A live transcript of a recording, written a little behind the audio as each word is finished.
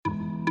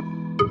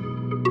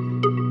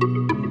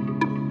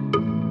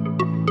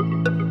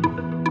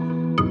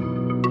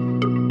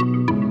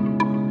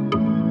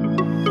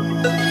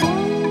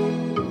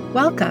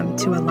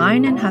to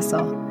Align and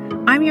Hustle.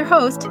 I'm your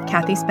host,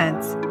 Kathy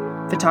Spence,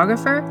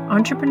 photographer,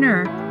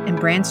 entrepreneur, and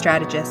brand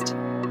strategist.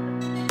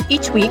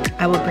 Each week,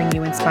 I will bring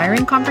you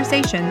inspiring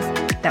conversations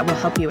that will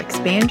help you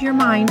expand your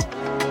mind,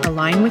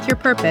 align with your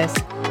purpose,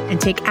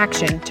 and take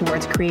action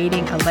towards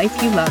creating a life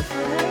you love.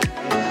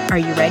 Are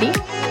you ready?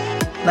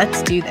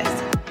 Let's do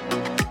this.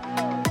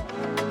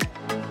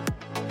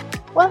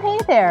 Well, hey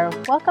there.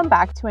 Welcome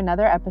back to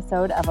another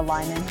episode of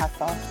Align and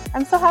Hustle.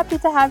 I'm so happy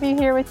to have you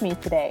here with me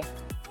today.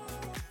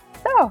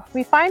 So,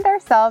 we find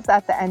ourselves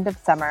at the end of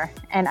summer,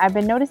 and I've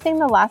been noticing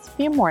the last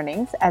few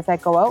mornings as I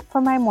go out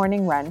for my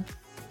morning run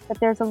that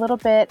there's a little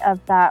bit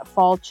of that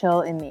fall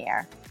chill in the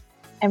air.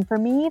 And for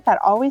me, that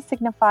always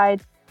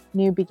signified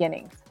new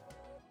beginnings.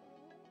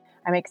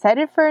 I'm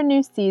excited for a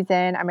new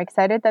season. I'm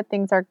excited that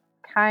things are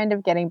kind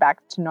of getting back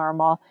to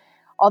normal,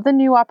 all the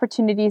new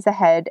opportunities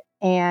ahead,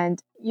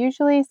 and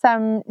usually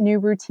some new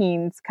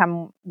routines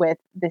come with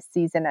this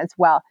season as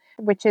well,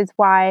 which is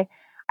why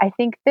I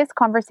think this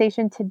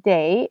conversation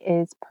today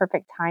is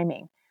perfect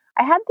timing.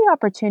 I had the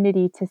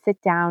opportunity to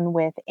sit down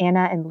with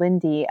Anna and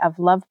Lindy of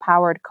Love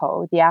Powered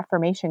Co., the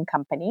affirmation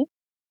company.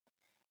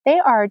 They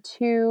are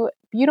two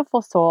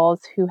beautiful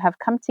souls who have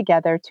come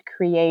together to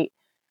create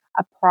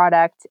a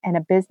product and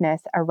a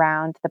business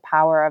around the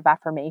power of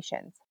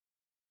affirmations.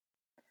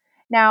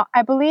 Now,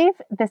 I believe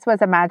this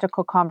was a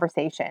magical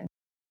conversation.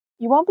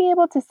 You won't be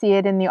able to see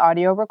it in the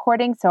audio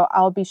recording, so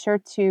I'll be sure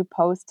to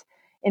post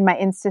in my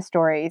Insta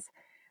stories.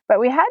 But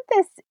we had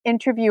this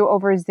interview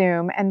over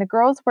Zoom, and the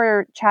girls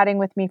were chatting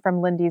with me from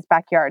Lindy's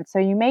backyard. So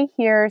you may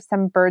hear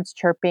some birds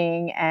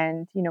chirping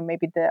and,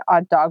 maybe the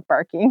odd dog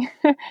barking.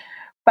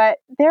 But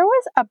there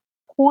was a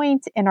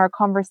point in our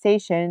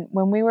conversation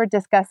when we were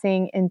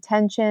discussing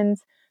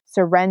intentions,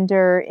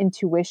 surrender,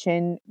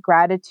 intuition,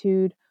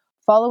 gratitude,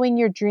 following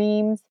your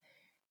dreams,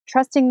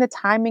 trusting the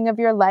timing of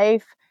your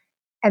life,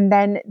 and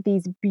then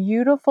these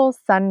beautiful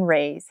sun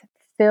rays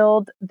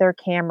filled their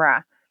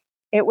camera.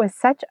 It was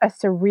such a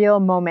surreal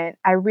moment.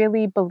 I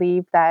really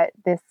believe that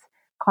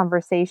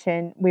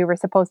we were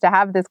supposed to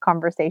have this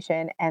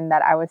conversation and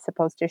that I was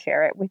supposed to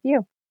share it with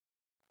you.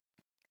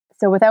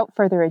 So without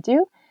further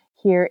ado,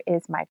 here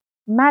is my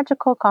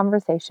magical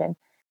conversation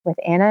with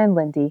Anna and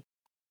Lindy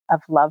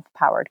of Love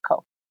Powered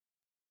Co.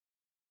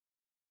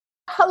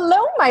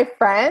 Hello, my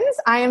friends.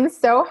 I am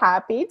so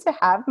happy to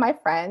have my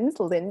friends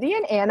Lindy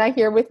and Anna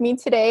here with me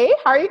today.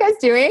 How are you guys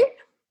doing?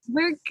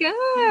 We're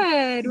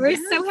good. We're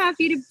so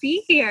happy to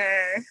be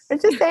here. I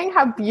was just saying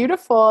how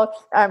beautiful,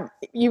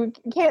 you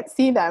can't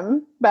see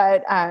them,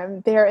 but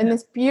they're in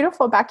this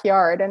beautiful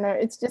backyard, and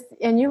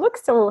and you look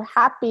so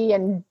happy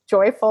and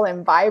joyful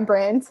and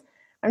vibrant.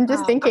 I'm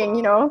just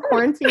thinking,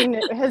 quarantine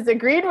has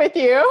agreed with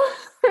you.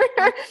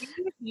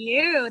 With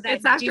you.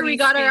 It's after we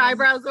got our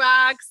eyebrows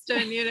waxed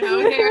and,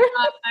 hair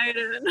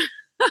dyed.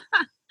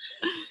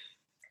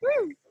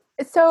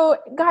 So,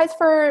 guys,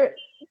 for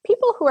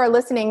people who are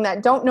listening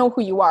that don't know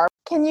who you are,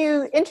 can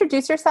you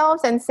introduce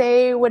yourselves and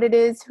say what it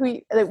is,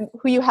 who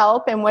you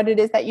help and what it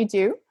is that you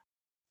do?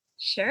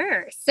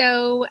 Sure.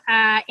 So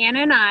Anna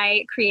and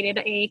I created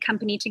a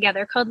company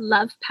together called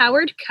Love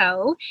Powered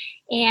Co.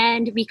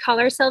 And we call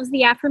ourselves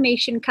the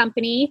Affirmation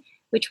Company,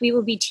 which we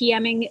will be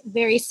TMing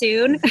very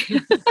soon.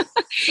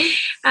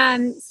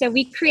 So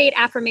we create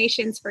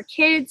affirmations for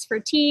kids, for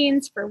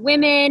teens, for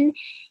women.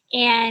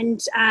 And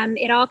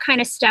it all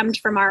kind of stemmed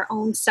from our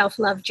own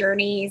self-love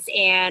journeys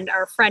and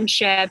our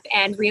friendship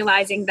and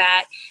realizing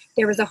that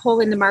there was a hole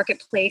in the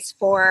marketplace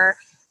for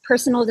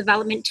personal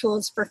development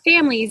tools for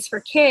families, for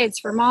kids,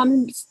 for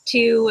moms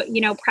to,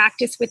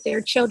 practice with their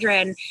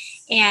children.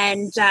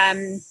 And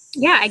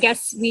I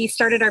guess we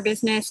started our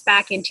business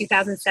back in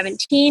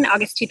 2017,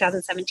 August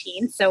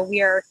 2017. So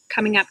we are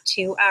coming up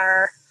to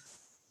our,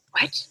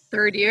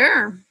 third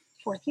year?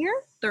 Fourth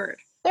year? Third.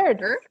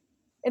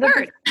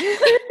 Third.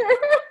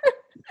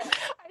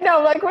 I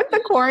know, like with the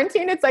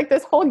quarantine, it's like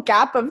this whole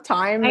gap of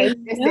time is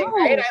missing,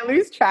 right? I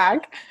lose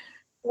track.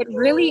 It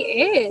really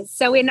is.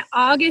 So in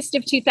August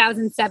of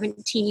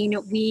 2017,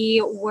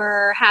 we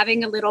were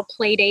having a little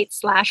play date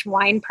 /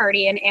 wine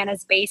party in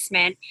Anna's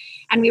basement.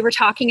 And we were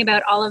talking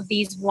about all of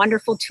these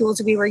wonderful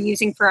tools we were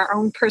using for our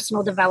own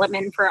personal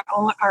development, for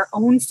our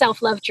own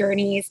self-love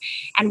journeys.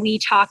 And we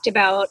talked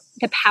about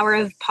the power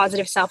of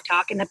positive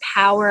self-talk and the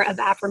power of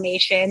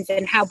affirmations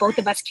and how both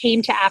of us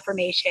came to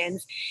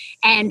affirmations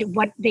and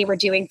what they were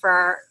doing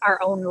for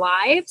our own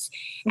lives.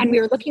 Mm-hmm. And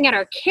we were looking at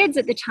our kids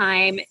at the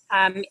time.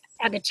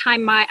 At the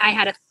time, I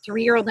had a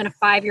 3-year-old and a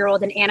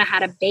 5-year-old, and Anna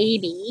had a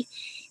baby.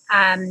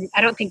 I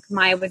don't think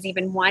Maya was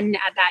even 1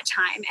 at that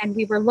time. And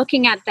we were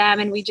looking at them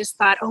and we just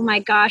thought, oh my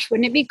gosh,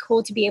 wouldn't it be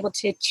cool to be able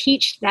to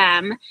teach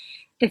them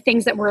the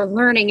things that we're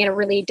learning in a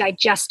really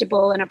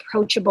digestible and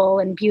approachable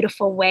and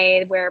beautiful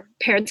way where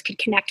parents could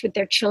connect with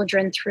their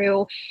children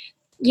through,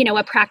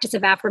 a practice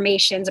of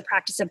affirmations, a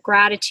practice of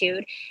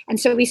gratitude. And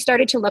so we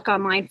started to look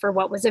online for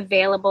what was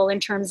available in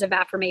terms of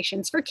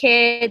affirmations for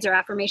kids or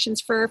affirmations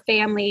for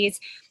families.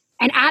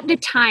 And at the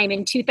time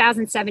in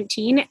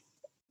 2017,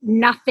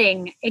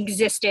 nothing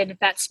existed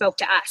that spoke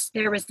to us.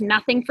 There was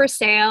nothing for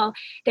sale.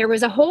 There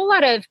was a whole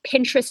lot of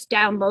Pinterest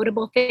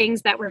downloadable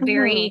things that were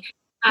very,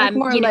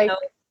 more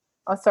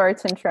oh, sorry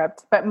to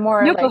interrupt, but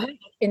more no, like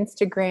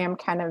Instagram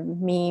kind of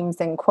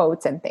memes and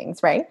quotes and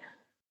things, right?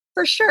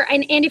 For sure.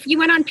 And if you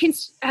went on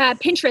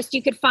Pinterest,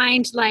 you could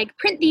find like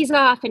print these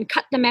off and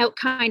cut them out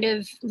kind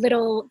of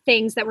little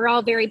things that were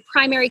all very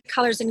primary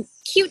colors and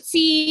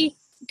cutesy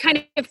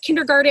kind of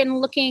kindergarten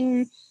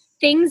looking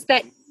things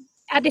that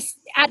at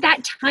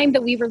that time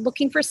that we were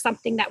looking for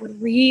something that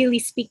would really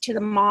speak to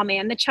the mom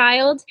and the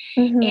child.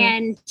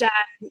 And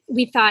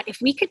we thought if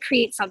we could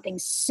create something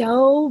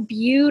so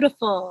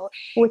beautiful,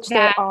 which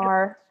they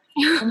are.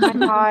 Oh my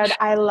God,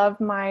 I love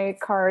my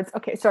cards.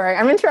 Okay, sorry,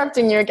 I'm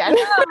interrupting you again.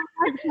 No,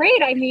 that's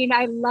great. I mean,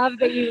 I love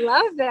that you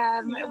love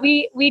them.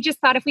 We just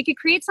thought if we could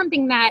create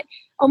something that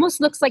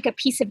almost looks like a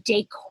piece of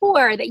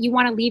decor that you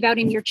want to leave out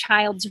in your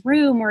child's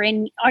room or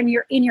in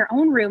your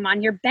own room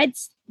on your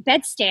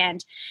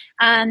bedstand,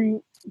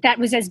 that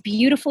was as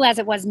beautiful as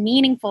it was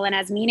meaningful, and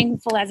as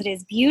meaningful as it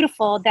is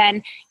beautiful,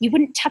 then you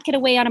wouldn't tuck it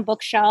away on a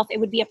bookshelf. It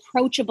would be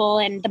approachable,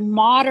 and the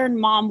modern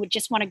mom would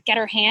just want to get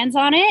her hands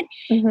on it.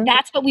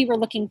 That's what we were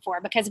looking for,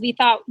 because we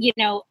thought,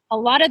 a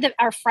lot of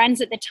our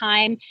friends at the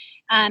time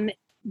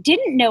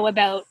didn't know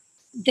about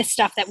the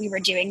stuff that we were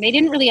doing. They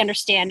didn't really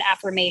understand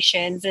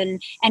affirmations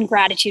and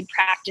gratitude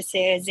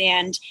practices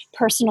and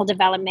personal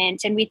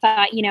development. And we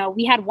thought,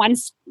 we had one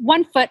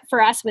foot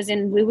for us was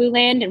in woo-woo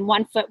land and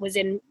one foot was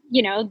in,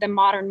 the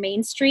modern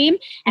mainstream.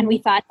 And we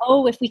thought,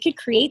 if we could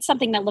create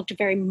something that looked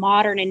very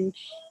modern and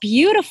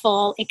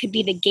beautiful, it could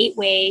be the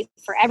gateway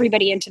for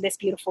everybody into this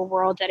beautiful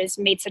world that has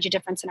made such a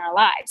difference in our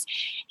lives.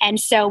 And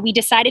so we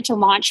decided to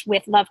launch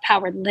with Love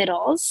Powered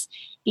Littles,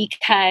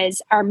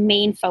 because our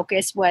main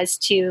focus was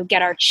to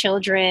get our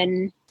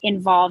children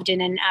involved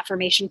in an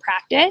affirmation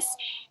practice.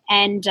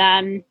 And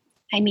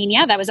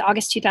that was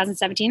August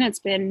 2017. It's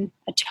been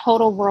a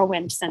total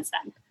whirlwind since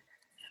then.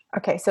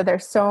 Okay, so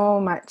there's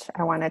so much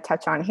I want to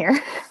touch on here.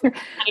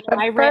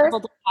 I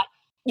rambled a lot.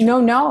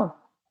 No.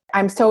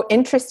 I'm so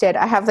interested.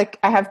 I have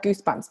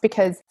goosebumps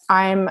because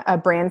I'm a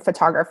brand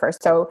photographer.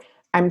 So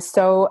I'm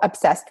so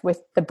obsessed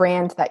with the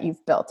brand that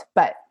you've built.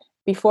 But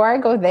before I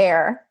go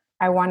there,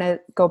 I want to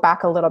go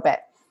back a little bit.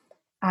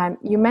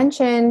 You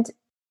mentioned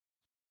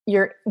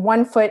your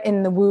 1 foot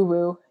in the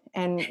woo-woo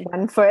and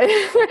 1 foot.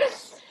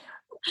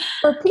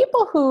 For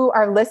people who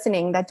are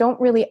listening that don't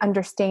really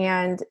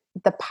understand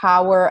the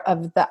power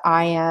of the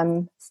I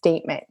am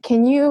statement,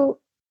 can you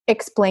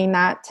explain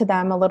that to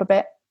them a little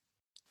bit?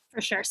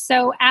 For sure.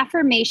 So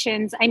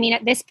affirmations,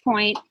 at this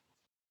point,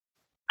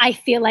 I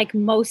feel like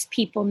most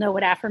people know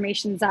what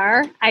affirmations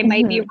are. I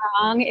might be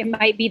wrong. It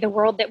might be the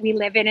world that we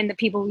live in and the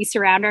people we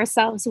surround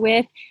ourselves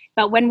with.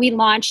 But when we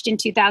launched in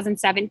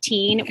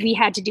 2017, we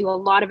had to do a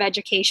lot of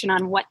education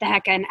on what the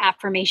heck an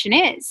affirmation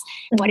is.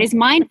 What is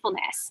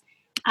mindfulness?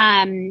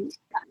 I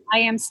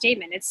am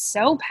statement. It's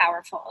so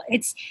powerful.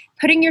 It's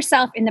putting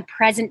yourself in the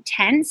present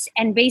tense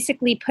and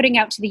basically putting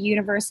out to the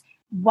universe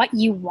what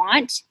you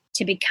want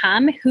to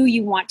become, who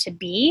you want to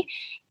be,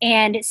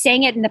 and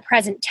saying it in the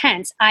present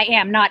tense. I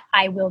am, not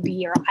I will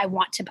be, or I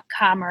want to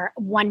become, or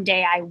one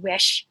day I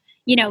wish.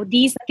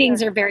 These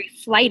things are very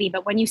flighty,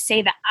 but when you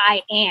say that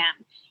I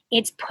am,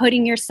 it's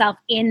putting yourself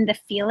in the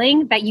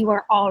feeling that you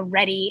are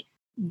already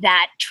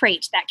that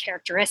trait, that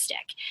characteristic.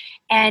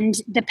 And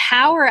the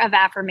power of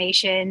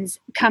affirmations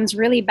comes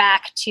really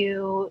back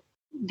to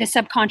the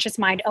subconscious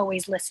mind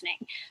always listening.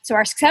 So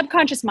our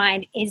subconscious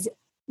mind is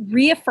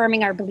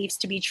reaffirming our beliefs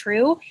to be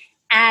true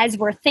as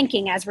we're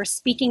thinking, as we're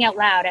speaking out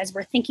loud, as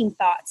we're thinking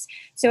thoughts.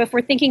 So if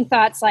we're thinking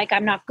thoughts like,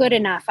 I'm not good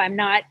enough, I'm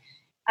not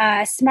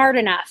smart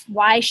enough,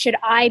 why should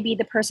I be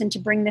the person to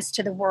bring this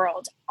to the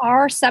world?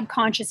 Our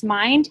subconscious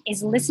mind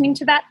is listening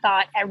to that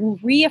thought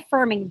and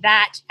reaffirming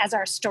that as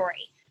our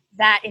story.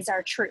 That is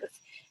our truth.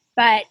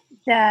 But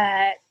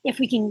if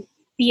we can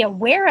be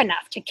aware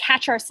enough to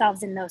catch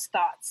ourselves in those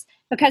thoughts,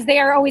 because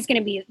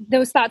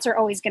those thoughts are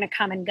always going to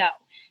come and go.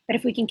 But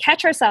if we can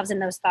catch ourselves in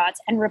those thoughts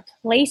and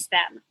replace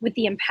them with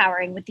the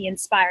empowering, with the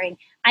inspiring,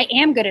 I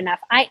am good enough,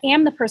 I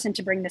am the person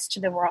to bring this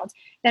to the world,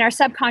 then our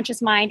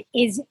subconscious mind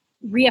is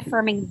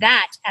reaffirming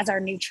that as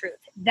our new truth.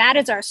 That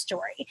is our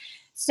story.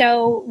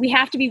 So we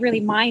have to be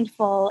really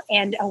mindful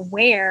and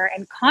aware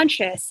and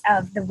conscious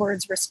of the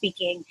words we're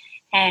speaking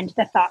and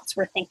the thoughts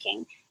we're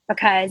thinking,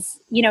 because,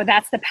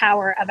 that's the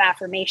power of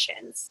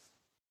affirmations.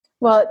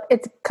 Well,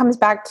 it comes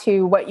back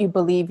to what you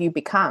believe you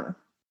become,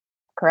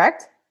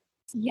 correct?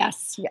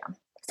 Yes. Yeah.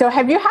 So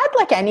have you had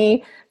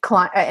any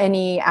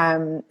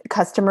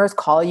customers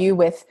call you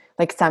with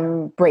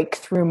some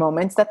breakthrough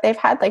moments that they've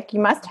had? You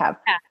must have.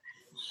 Yeah.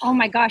 Oh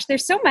my gosh.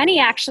 There's so many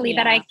actually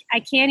that I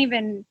can't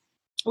even.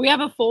 We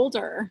have a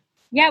folder.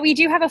 Yeah, we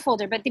do have a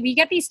folder, but we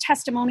get these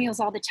testimonials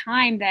all the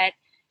time that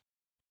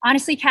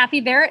honestly,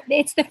 Kathy,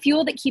 it's the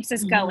fuel that keeps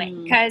us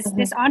going, because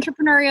this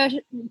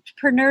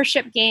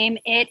entrepreneurship game,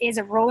 it is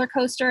a roller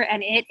coaster,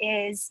 and it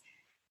is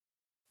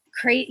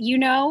great.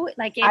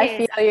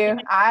 I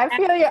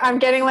feel you. I'm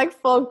getting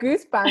full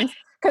goosebumps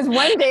Because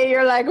one day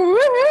you're like,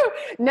 woohoo.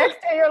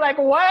 Next day you're like,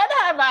 what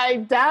have I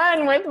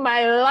done with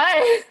my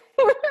life?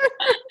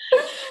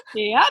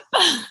 Yep.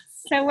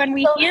 So when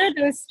we hear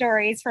those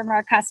stories from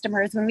our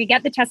customers, when we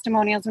get the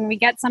testimonials, when we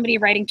get somebody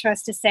writing to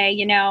us to say,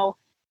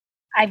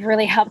 I've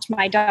really helped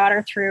my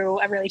daughter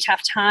through a really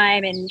tough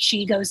time, and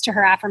she goes to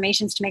her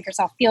affirmations to make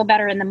herself feel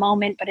better in the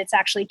moment, but it's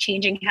actually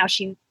changing how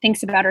she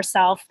thinks about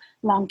herself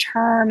long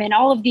term, and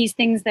all of these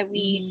things that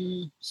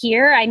we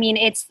hear. I mean,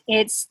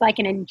 it's like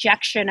an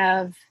injection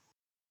of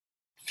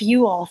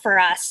fuel for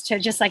us to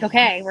just like,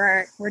 okay,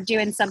 we're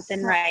doing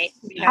something right.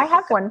 I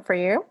have one for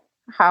you.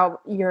 How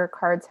your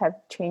cards have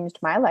changed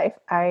my life.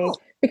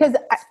 Because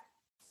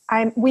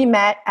we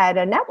met at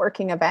a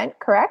networking event,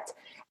 correct?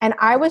 And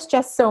I was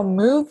just so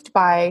moved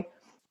by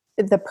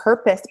the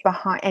purpose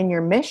behind and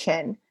your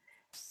mission.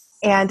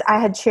 And I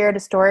had shared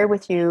a story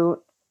with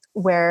you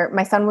where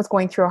my son was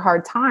going through a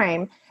hard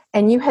time,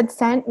 and you had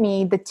sent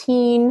me the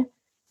Teen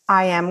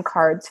I Am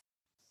cards.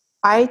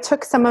 I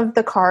took some of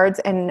the cards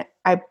and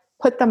I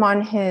put them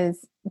on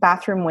his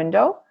bathroom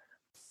window,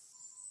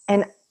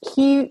 and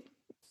he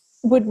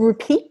would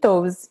repeat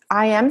those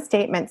I am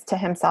statements to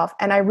himself.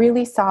 And I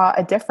really saw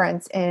a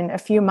difference in a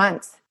few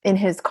months in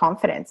his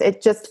confidence.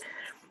 It just,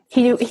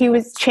 he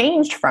was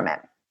changed from it.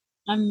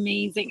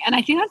 Amazing. And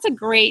I think that's a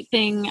great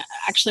thing,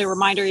 actually a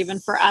reminder even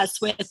for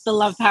us with the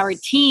Love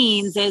Powered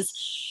Teens is,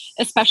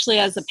 especially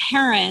as a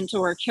parent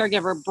or a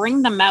caregiver,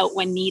 bring them out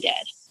when needed.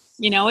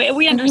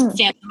 We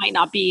understand it might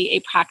not be a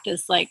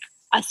practice like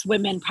us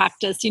women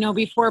practice,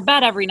 before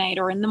bed every night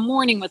or in the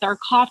morning with our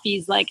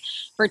coffees. Like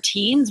for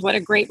teens, what a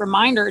great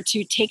reminder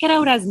to take it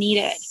out as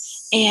needed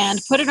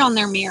and put it on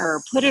their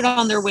mirror, put it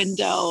on their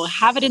window,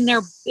 have it in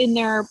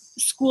their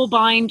school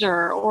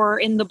binder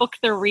or in the book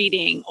they're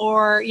reading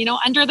or,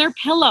 under their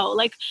pillow,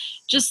 like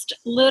just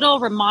little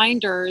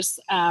reminders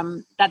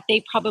that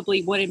they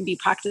probably wouldn't be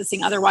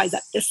practicing otherwise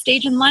at this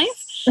stage in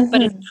life,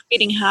 but it's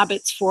creating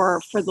habits for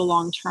the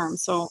long term.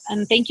 So,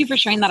 and thank you for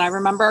sharing that. I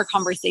remember our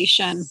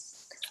conversation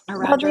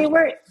around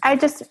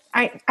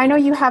I know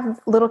you have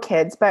little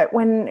kids, but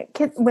when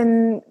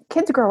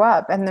kids grow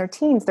up and they're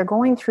teens, they're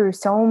going through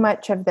so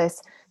much of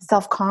this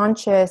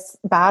self-conscious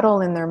battle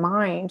in their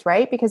mind,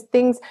 right? Because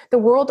the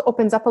world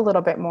opens up a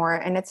little bit more,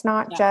 and it's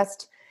not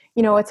just,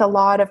 it's a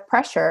lot of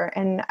pressure.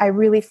 And I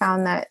really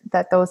found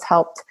that those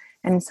helped.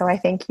 And so I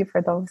thank you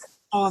for those.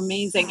 Oh,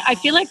 amazing. I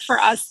feel like for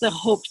us, the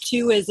hope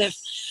too is if,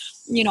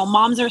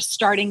 moms are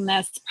starting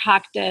this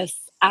practice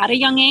at a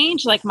young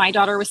age. Like my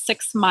daughter was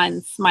 6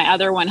 months. My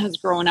other one has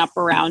grown up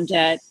around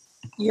it.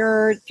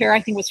 Your Fair, I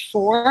think, was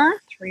 4,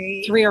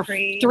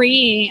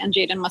 3, and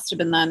Jaden must have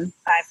been then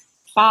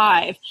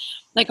 5.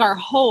 Like our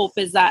hope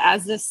is that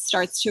as this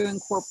starts to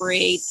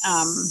incorporate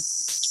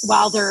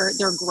while they're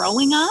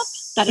growing up,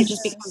 that it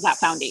just becomes that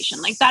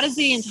foundation. Like that is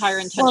the entire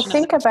intention. Well,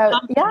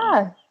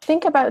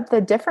 think about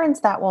the difference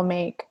that will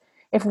make.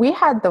 If we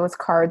had those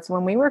cards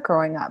when we were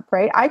growing up,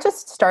 right? I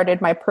just started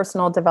my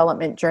personal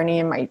development journey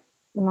in my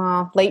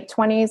late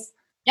 20s,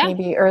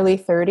 maybe early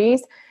 30s.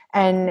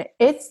 And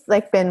it's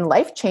like been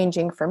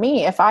life-changing for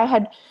me.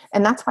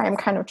 And that's why I'm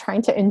kind of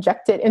trying to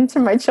inject it into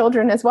my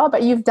children as well.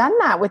 But you've done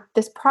that with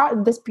this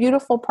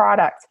beautiful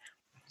product.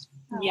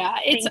 Yeah,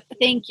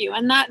 thank you.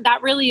 And that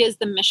really is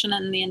the mission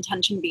and the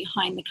intention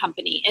behind the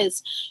company,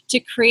 is to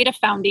create a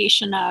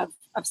foundation of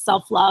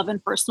self-love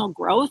and personal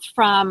growth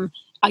from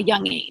a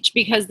young age,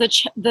 because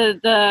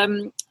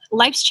the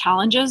life's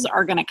challenges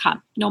are going to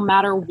come no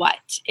matter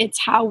what. It's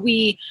how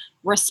we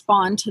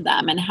respond to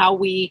them and how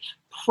we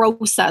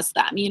process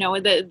them.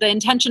 The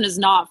intention is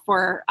not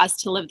for us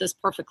to live this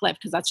perfect life,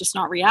 because that's just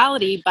not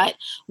reality. But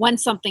when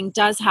something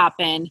does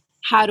happen,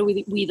 how do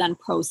we then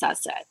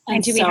process it?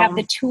 And do we have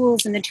the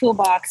tools in the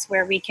toolbox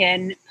where we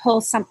can pull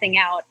something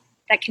out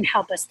that can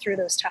help us through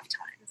those tough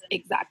times?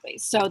 Exactly.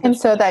 So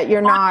that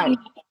you're not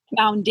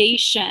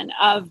foundation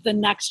of the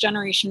next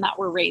generation that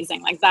we're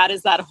raising. Like that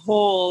is that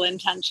whole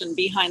intention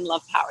behind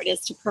Love Powered, is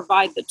to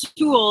provide the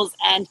tools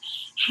and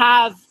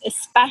have,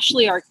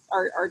 especially our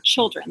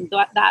children,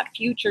 that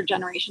future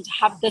generation, to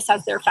have this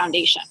as their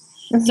foundation.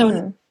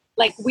 So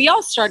like we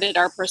all started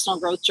our personal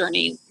growth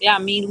journey. Yeah,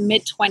 me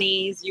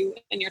mid-20s, you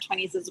in your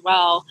 20s as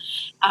well.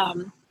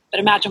 But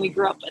imagine we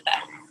grew up with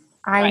it.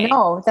 I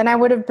know. Then I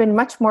would have been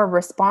much more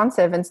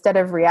responsive instead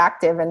of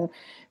reactive. And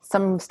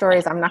some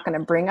stories I'm not going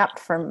to bring up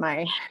from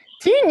my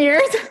teen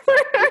years.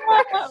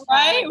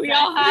 Right? We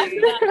all have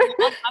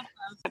that.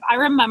 I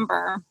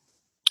remember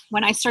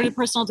when I started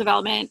personal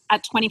development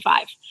at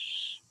 25,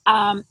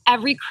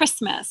 every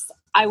Christmas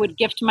I would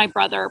gift my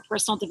brother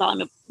personal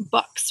development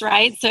books,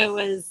 right? So it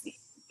was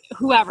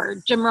whoever,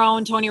 Jim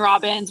Rohn, Tony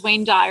Robbins,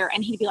 Wayne Dyer,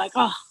 and he'd be like,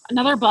 oh,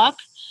 another book.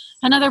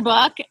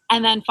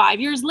 And then 5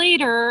 years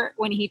later,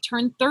 when he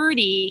turned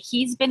 30,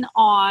 he's been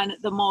on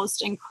the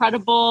most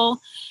incredible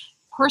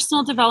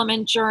personal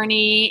development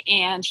journey,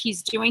 and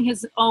he's doing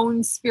his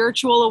own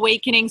spiritual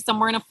awakening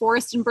somewhere in a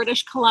forest in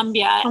British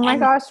Columbia. Oh my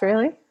gosh,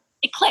 really?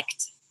 It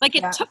clicked. Like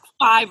it took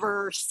 5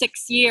 or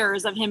 6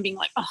 years of him being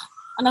like, oh,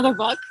 another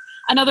book.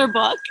 another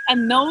book,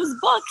 and those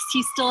books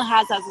he still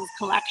has as his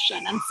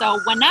collection. And so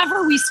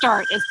whenever we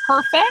start is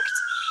perfect.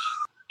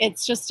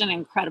 It's just an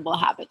incredible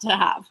habit to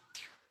have.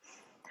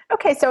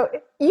 Okay, so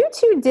you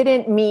two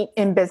didn't meet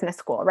in business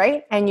school,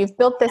 right? And you've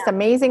built this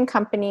amazing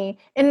company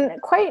in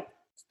quite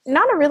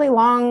not a really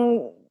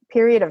long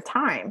period of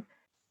time.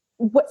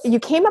 You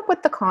came up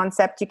with the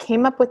concept, you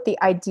came up with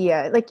the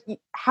idea. Like,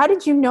 how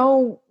did you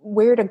know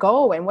where to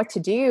go and what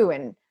to do?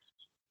 And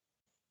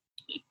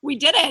we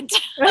didn't.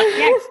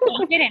 Yes,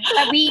 we didn't.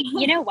 But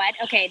you know what?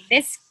 Okay,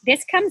 this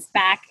comes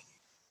back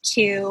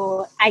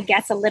to, I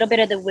guess, a little bit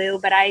of the woo,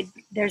 but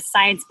there's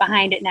science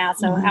behind it now.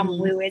 So how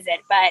woo is it?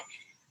 But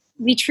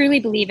we truly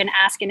believe in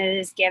asking it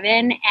is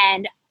given.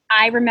 And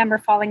I remember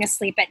falling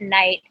asleep at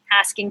night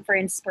asking for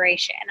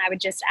inspiration. I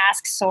would just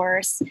ask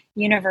source,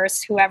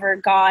 universe, whoever,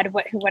 God,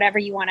 whatever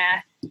you want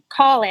to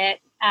call it.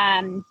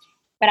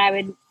 But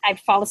I'd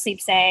fall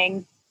asleep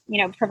saying,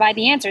 provide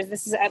the answers.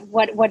 This is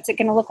what's it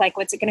going to look like?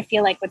 What's it going to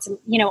feel like?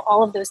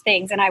 All of those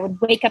things. And I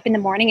would wake up in the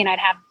morning and I'd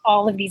have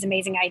all of these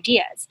amazing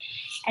ideas.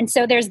 And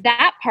so there's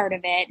that part of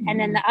it. And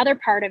then the other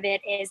part of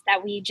it is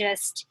that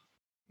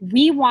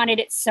we wanted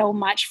it so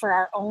much for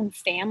our own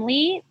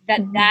family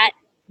that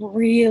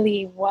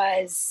really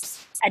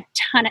was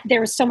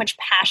there was so much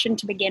passion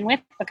to begin with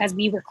because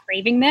we were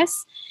craving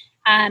this,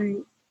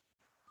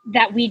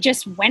 that we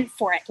just went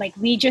for it. Like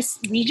we just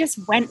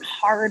went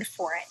hard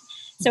for it.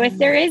 So if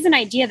there is an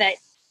idea that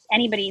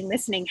anybody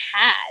listening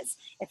has,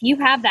 if you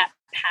have that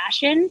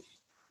passion,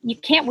 you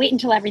can't wait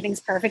until everything's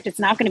perfect. It's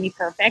not going to be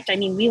perfect. I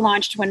mean, we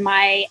launched when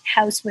my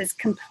house was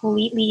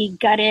completely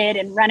gutted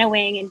and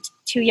runaway and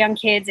 2 young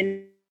kids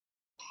and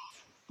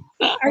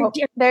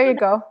there you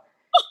go.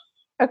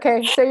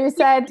 Okay, so you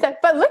said,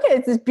 but look at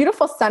it, this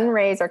beautiful sun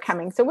rays are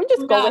coming. So we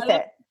just go with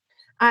it.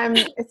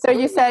 So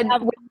you said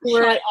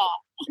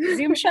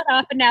Zoom shut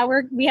off, and now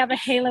we have a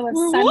halo of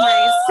sun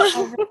rays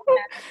over the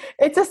head.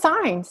 It's a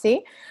sign.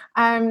 See,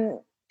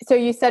 so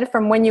you said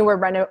from when you were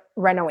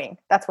renowing,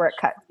 that's where it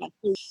cut.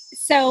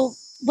 So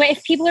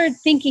if people are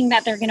thinking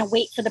that they're going to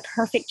wait for the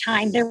perfect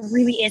time, there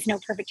really is no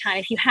perfect time.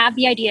 If you have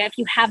the idea, if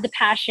you have the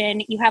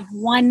passion, you have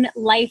one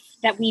life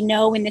that we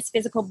know in this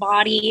physical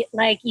body,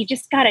 like you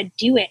just got to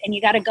do it and you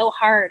got to go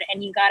hard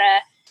and you got to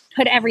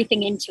put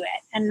everything into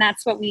it. And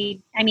that's what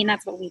we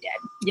did.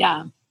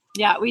 Yeah.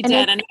 Yeah, we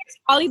did. And it's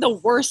probably the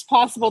worst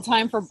possible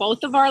time for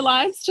both of our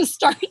lives to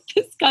start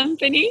this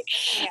company.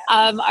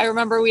 Yeah. I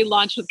remember we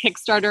launched with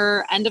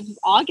Kickstarter end of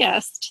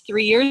August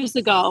 3 years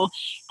ago.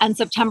 And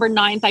September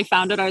 9th, I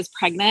found out I was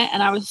pregnant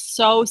and I was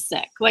so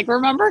sick. Like,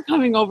 remember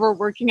coming over,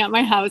 working at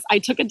my house, I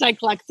took a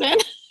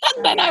Diclexin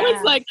and then I was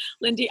like,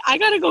 Lindy, I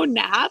got to go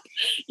nap.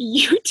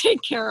 You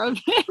take care of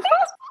it.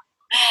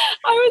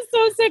 I was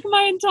so sick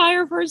my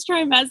entire first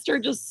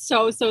trimester, just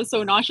so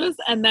nauseous.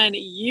 And then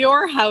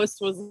your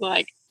house was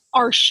like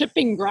our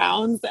shipping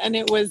grounds and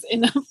it was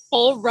in a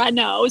full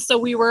reno. So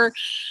we were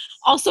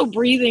also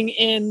breathing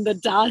in the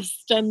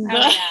dust and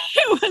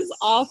it was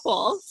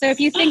awful. So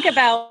if you think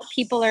about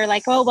people are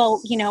like, oh,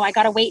 well, I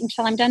got to wait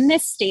until I'm done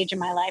this stage of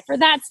my life or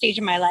that stage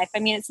of my life. I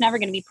mean, it's never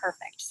going to be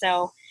perfect.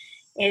 So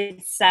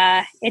it's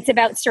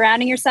about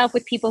surrounding yourself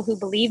with people who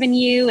believe in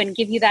you and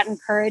give you that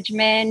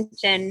encouragement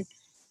and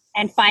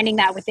finding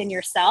that within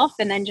yourself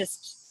and then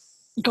just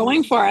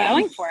going for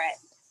it.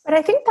 But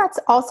I think that's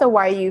also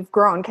why you've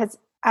grown, because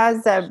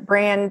as a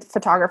brand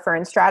photographer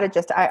and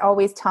strategist, I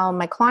always tell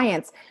my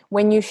clients,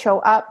 when you show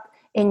up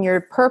in your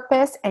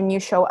purpose and you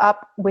show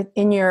up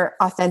within your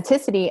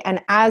authenticity and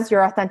as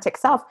your authentic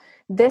self,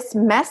 this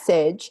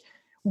message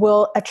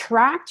will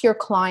attract your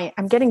client.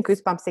 I'm getting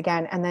goosebumps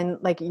again. And then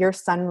like your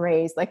sun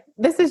rays, like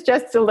this is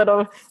just a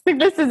little, like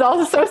this is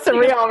all so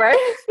surreal,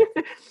 right?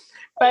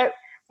 But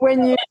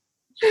when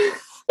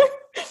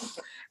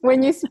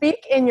you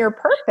speak in your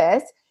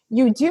purpose,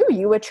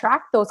 you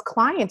attract those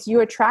clients, you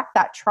attract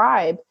that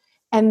tribe,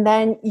 and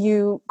then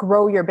you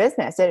grow your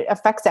business. It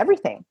affects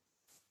everything.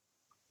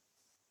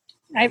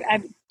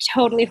 I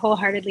totally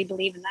wholeheartedly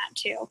believe in that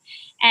too.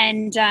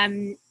 And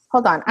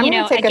hold on, I'm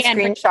going to take a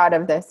screenshot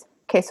of this.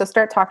 Okay, so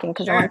start talking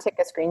because I want to take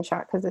a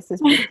screenshot because this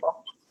is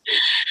beautiful.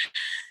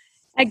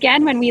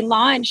 Again, when we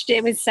launched,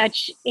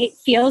 it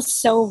feels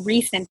so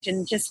recent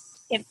and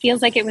it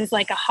feels like it was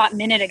like a hot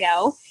minute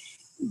ago.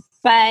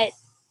 But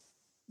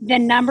the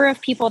number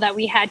of people that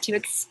we had to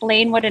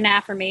explain what an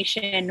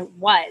affirmation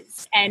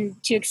was and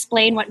to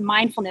explain what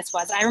mindfulness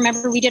was. I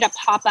remember we did a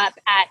pop-up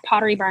at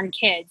Pottery Barn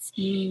Kids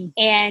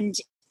and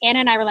Anna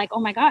and I were like, oh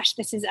my gosh,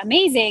 this is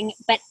amazing.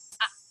 But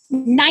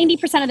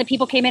 90% of the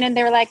people came in and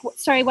they were like,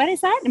 sorry, what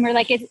is that? And we're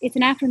like, it's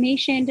an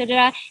affirmation, da,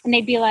 da, da. And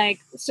they'd be like,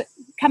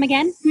 come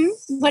again?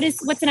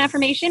 What's an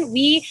affirmation?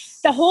 The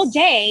whole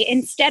day,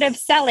 instead of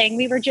selling,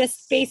 we were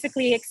just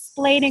basically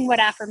explaining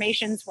what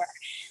affirmations were.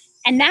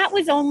 And that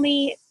was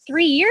only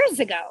 3 years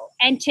ago.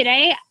 And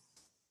today,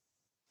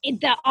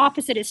 the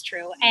opposite is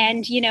true.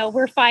 And,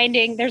 we're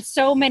finding there's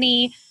so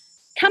many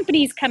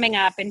companies coming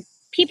up and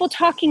people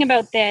talking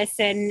about this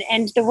and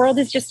the world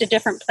is just a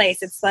different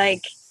place. It's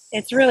like,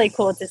 it's really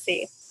cool to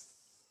see.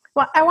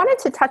 Well, I wanted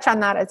to touch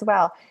on that as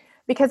well.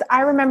 because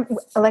I remember,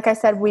 like I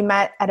said, we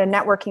met at a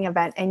networking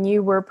event and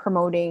you were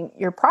promoting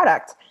your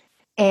product.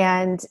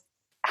 And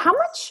how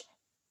much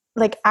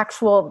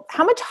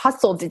how much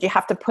hustle did you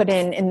have to put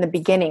in the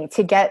beginning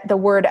to get the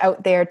word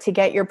out there, to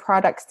get your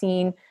product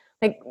seen?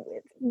 Like,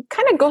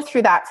 kind of go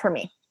through that for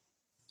me.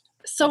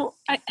 So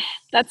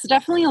that's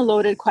definitely a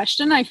loaded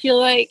question. I feel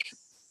like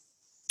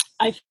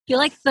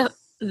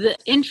the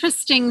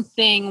interesting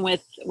thing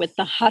with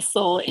the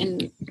hustle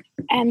and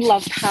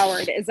Love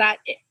Powered is that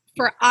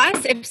for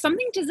us, if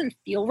something doesn't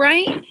feel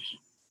right,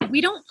 we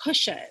don't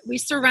push it. We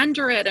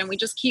surrender it and we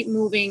just keep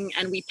moving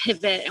and we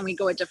pivot and we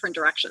go a different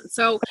direction.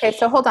 So okay,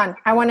 so hold on.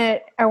 I want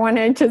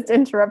to just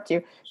interrupt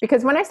you,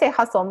 because when I say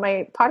hustle,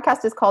 my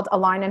podcast is called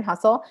Align and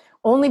Hustle,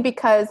 only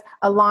because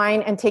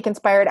align and take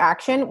inspired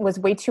action was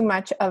way too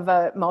much of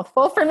a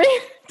mouthful for me.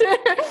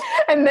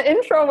 And the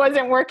intro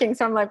wasn't working.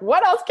 So I'm like,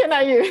 what else can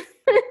I use?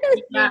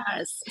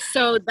 Yes.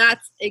 So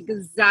that's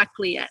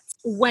exactly it.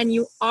 When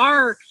you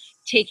are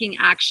taking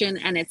action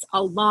and it's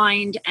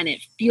aligned and it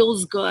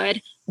feels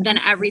good, then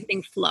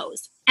everything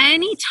flows.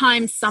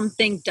 Anytime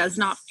something does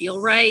not feel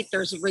right,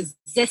 there's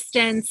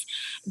resistance,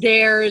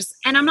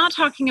 and I'm not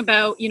talking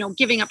about,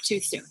 giving up too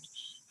soon.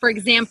 For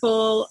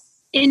example,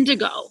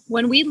 indigo.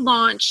 When we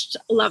launched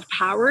Love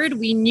Powered,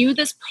 we knew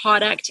this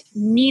product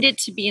needed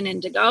to be an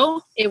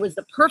indigo. It was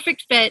the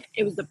perfect fit.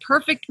 It was the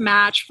perfect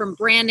match, from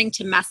branding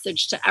to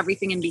message to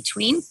everything in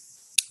between.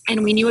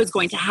 And we knew it was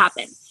going to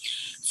happen.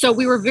 So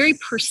we were very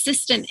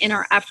persistent in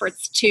our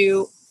efforts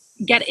to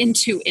get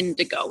into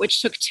indigo,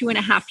 which took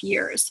 2.5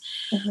 years.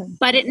 Mm-hmm.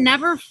 But it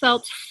never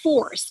felt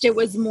forced. It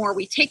was more,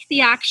 we take the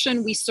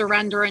action, we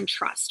surrender and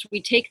trust.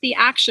 We take the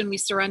action, we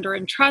surrender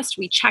and trust,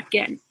 we check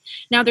in.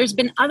 Now, there's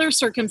been other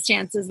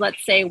circumstances,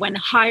 let's say, when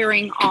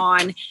hiring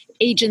on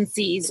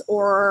agencies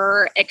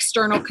or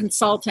external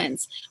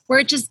consultants, where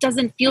it just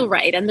doesn't feel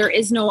right and there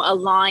is no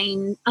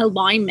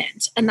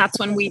alignment. And that's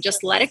when we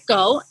just let it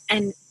go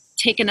and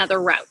take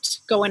another route,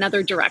 go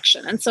another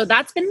direction. And so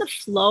that's been the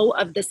flow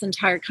of this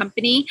entire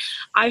company.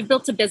 I've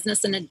built a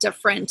business in a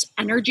different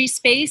energy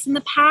space in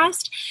the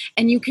past,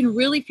 and you can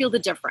really feel the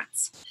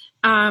difference.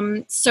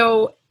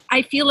 So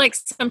I feel like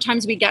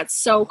sometimes we get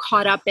so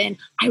caught up in,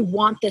 I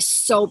want this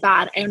so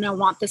bad and I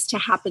want this to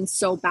happen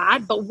so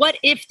bad. But what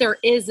if there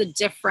is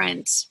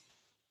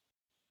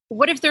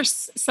what if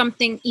there's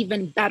something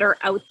even better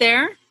out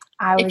there?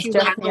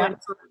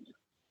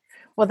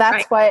 Well,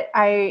 that's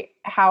right.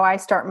 How I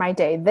start my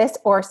day, this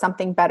or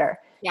something better.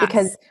 Yes.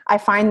 Because I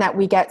find that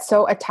we get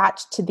so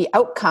attached to the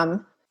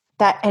outcome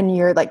and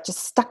you're like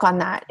just stuck on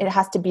that. It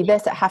has to be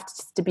this, it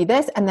has to be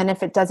this. And then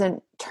if it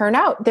doesn't turn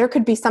out, there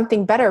could be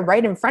something better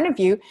right in front of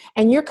you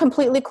and you're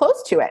completely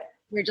close to it.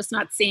 We're just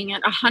not seeing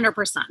it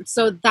 100%.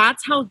 So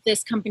that's how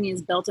this company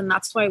is built. And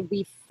that's why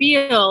we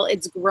feel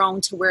it's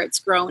grown to where it's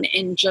grown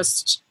in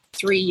just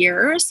 3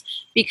 years,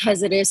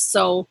 because it is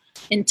so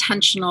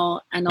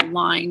intentional and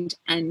aligned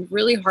and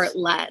really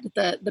heart-led.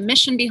 The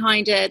mission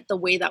behind it, the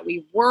way that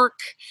we work,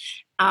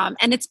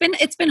 and it's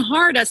been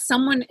hard. As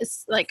someone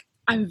is like,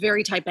 I'm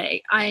very type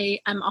A. I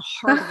am a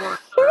hard worker.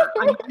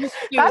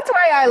 That's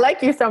why I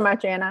like you so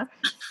much, Anna.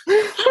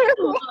 I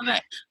love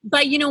it.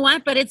 But you know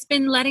what? But it's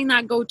been letting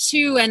that go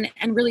too,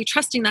 and really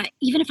trusting that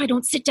even if I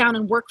don't sit down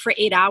and work for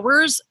 8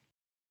 hours,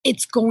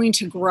 it's going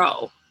to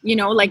grow.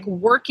 Like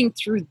working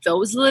through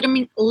those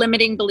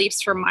limiting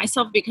beliefs for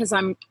myself, because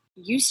I'm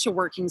used to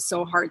working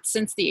so hard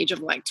since the age of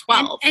like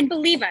 12. And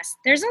believe us,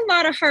 there's a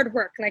lot of hard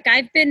work. Like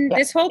I've been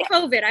this whole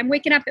COVID, I'm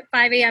waking up at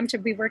 5 a.m. to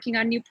be working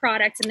on new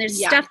products. And there's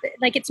stuff that,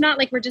 like, it's not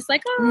like we're just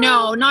like, oh,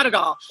 no, not at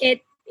all.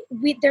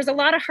 There's a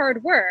lot of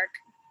hard work,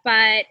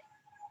 but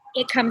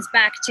it comes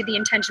back to the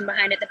intention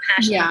behind it, the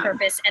passion, the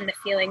purpose, and the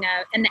feeling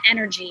of, and the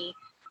energy.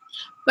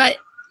 But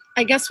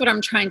I guess what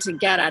I'm trying to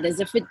get at is,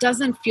 if it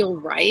doesn't feel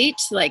right,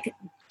 like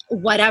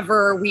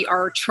whatever we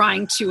are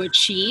trying to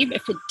achieve,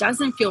 if it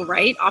doesn't feel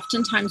right,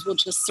 oftentimes we'll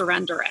just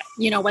surrender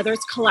it, whether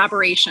it's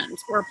collaborations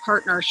or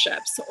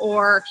partnerships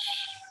or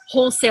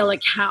wholesale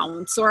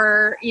accounts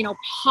or,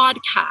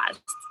 podcasts.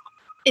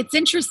 It's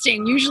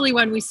interesting. Usually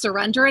when we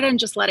surrender it and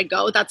just let it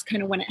go, that's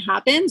kind of when it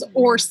happens,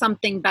 or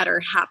something better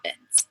happens.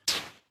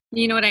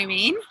 You know what I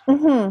mean?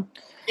 Mm-hmm.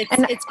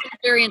 It's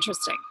very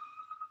interesting.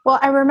 Well,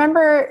 I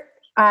remember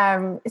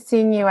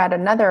seeing you at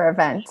another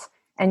event,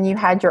 and you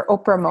had your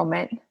Oprah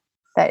moment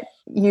that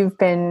you've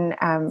been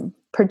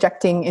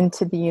projecting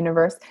into the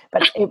universe.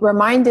 But it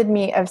reminded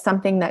me of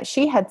something that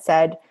she had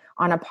said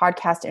on a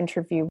podcast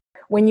interview.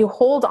 When you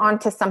hold on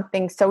to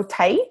something so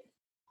tight,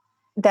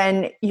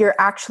 then you're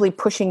actually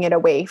pushing it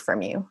away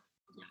from you.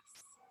 Yes.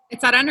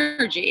 It's that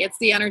energy. It's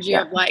the energy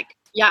of like,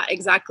 yeah,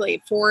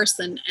 exactly. Force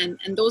and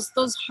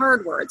those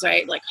hard words,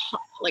 right? Like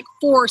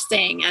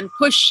forcing and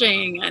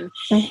pushing, and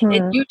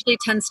it usually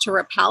tends to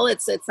repel.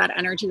 It's that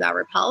energy that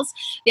repels.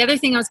 The other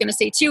thing I was going to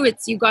say too,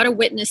 it's, you got to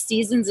witness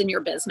seasons in your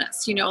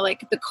business.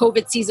 Like the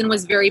COVID season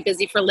was very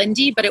busy for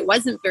Lindy, but it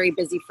wasn't very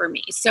busy for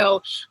me.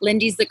 So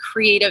Lindy's the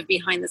creative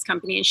behind this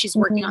company, and she's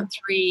working on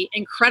 3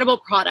 incredible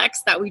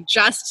products that we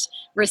just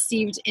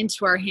received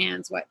into our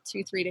hands,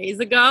 2-3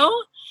 days ago.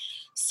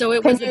 So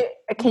it Can was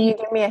you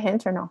give me a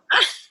hint or no?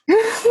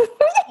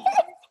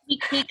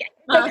 Sneak peek.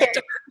 I'll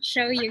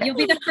show you. You'll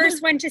be the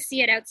first one to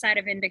see it outside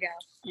of Indigo.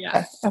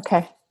 Yeah.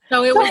 Okay.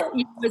 So it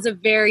was a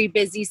very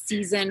busy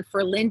season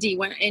for Lindy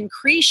when in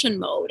creation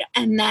mode.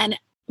 And then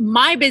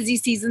my busy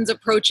season's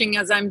approaching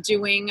as I'm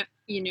doing,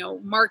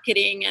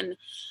 marketing and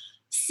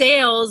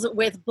sales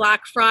with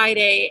Black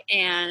Friday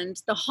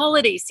and the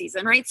holiday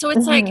season, right? So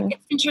it's like,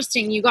 it's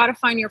interesting. You got to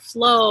find your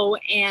flow.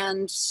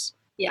 And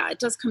yeah, it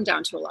does come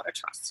down to a lot of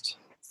trust.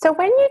 So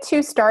when you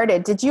two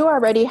started, did you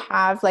already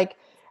have like,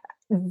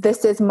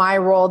 this is my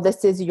role,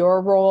 this is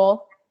your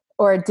role?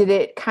 Or did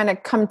it kind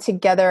of come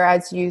together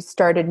as you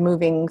started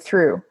moving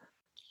through?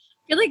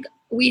 I feel like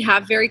we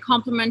have very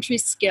complementary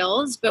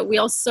skills, but we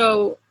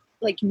also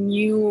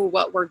knew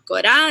what we're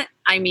good at.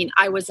 I mean,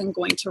 I wasn't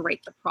going to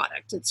write the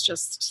product. It's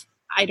just,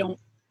 I don't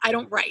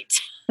write.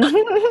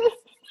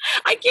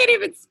 I can't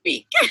even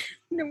speak.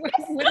 What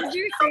did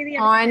you say the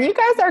other day? You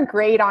guys are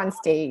great on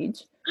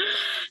stage.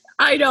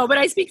 I know, but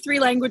I speak 3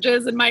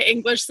 languages and my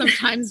English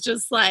sometimes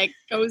just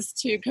goes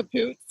to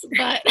kapoots.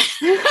 But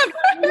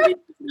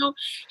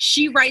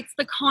she writes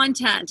the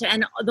content,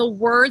 and the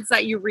words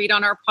that you read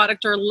on our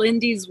product are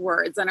Lindy's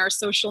words, and our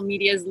social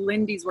media is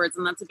Lindy's words,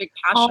 and that's a big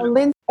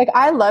passion.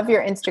 I love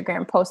your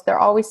Instagram posts. They're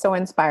always so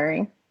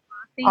inspiring.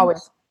 Thanks.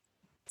 Always.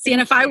 See,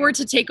 and if I were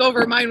to take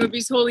over, mine would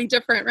be totally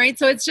different, right?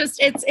 So it's just,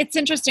 it's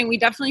interesting. We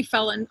definitely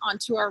fell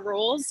onto our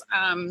roles.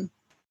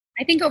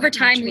 I think over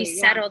time we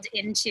settled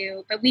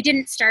into, but we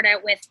didn't start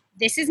out with,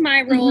 this is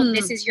my role,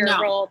 this is your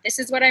role, this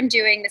is what I'm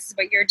doing, this is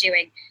what you're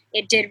doing.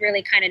 It did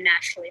really kind of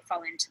naturally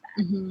fall into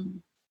that. Mm-hmm.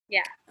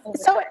 Yeah.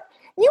 So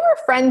you were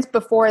friends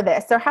before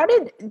this. So how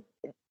did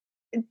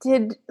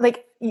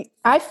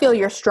I feel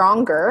you're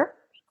stronger,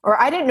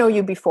 or I didn't know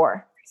you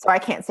before, so I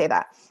can't say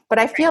that, but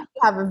I feel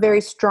you have a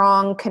very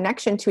strong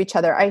connection to each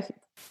other.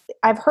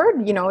 I've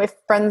heard, if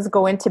friends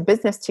go into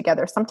business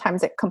together,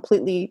 sometimes it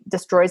completely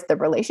destroys the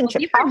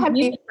relationship. Well, how have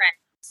you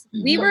friends?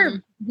 We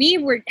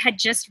had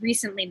just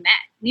recently met.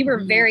 We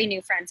were very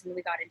new friends when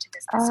we got into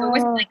business. So it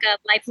wasn't like a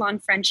lifelong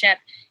friendship.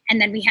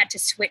 And then we had to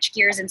switch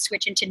gears and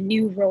switch into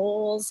new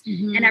roles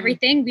and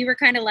everything. We were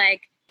kind of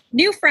like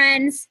new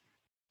friends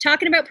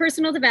talking about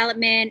personal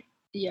development,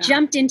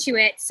 jumped into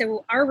it.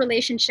 So our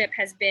relationship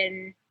has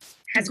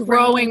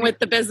growing with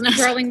the business.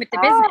 Growing with the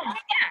business.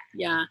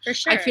 Yeah, for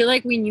sure. I feel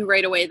like we knew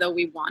right away, though,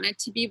 we wanted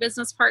to be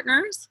business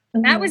partners.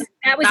 That was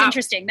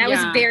interesting. That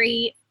was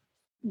very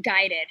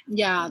guided.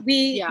 Yeah.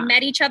 We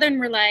met each other and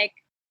we're like,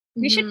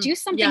 we should do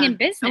something in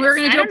business. And we were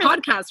going to do a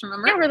podcast,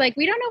 remember? Yeah, we're like,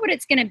 we don't know what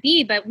it's going to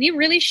be, but we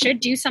really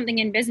should do something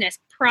in business,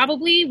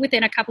 probably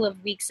within a couple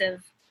of weeks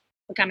of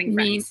becoming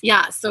friends.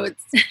 Yeah, so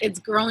it's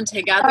grown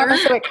together.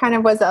 So it kind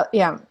of was,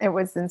 it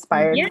was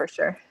inspired for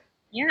sure.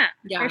 Yeah,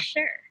 for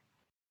sure.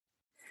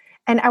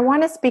 And I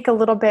want to speak a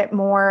little bit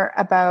more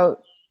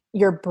about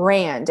your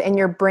brand and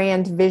your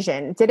brand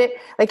vision.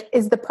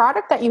 Is the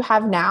product that you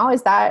have now,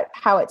 is that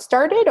how it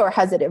started, or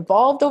has it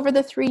evolved over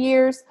the 3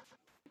 years?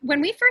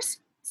 When we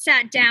first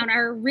sat down,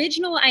 our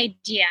original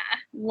idea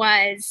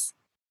was,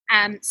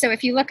 so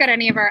if you look at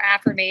any of our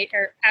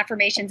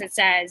affirmations, it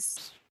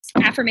says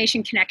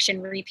affirmation,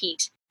 connection,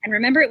 repeat. And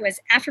remember, it was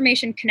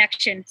affirmation,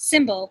 connection,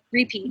 symbol,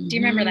 repeat. Do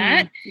you remember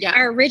that? Yeah.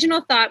 Our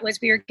original thought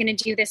was we were going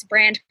to do this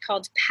brand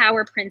called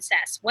Power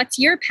Princess. What's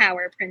your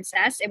power,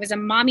 princess? It was a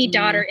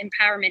mommy-daughter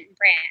empowerment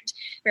brand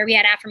where we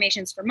had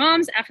affirmations for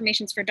moms,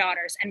 affirmations for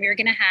daughters, and we were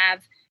going to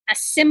have a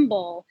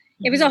symbol.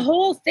 It was a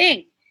whole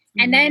thing.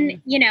 And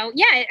then,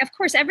 of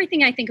course,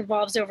 everything I think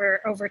evolves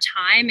over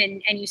time,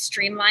 and you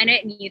streamline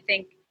it and you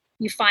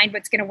find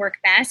what's going to work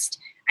best.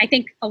 I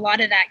think a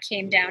lot of that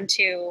came down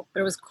to...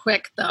 But it was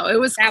quick, though. It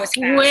was quick. Fast,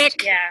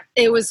 yeah.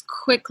 It was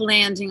quick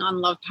landing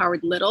on Love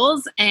Powered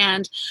Littles.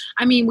 And,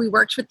 I mean, we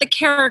worked with the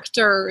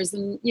characters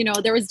and,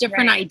 there was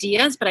different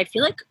ideas. But I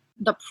feel like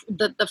the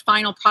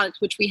final product,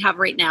 which we have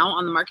right now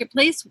on the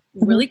marketplace,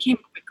 really came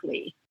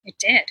quickly. It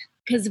did.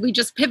 Because we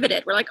just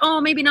pivoted. We're like, oh,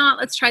 maybe not.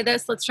 Let's try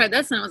this. And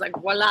it was like,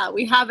 voila,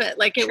 we have it.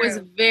 It was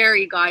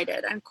very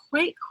guided and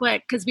quite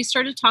quick. Because we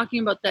started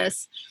talking about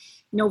this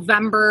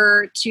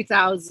November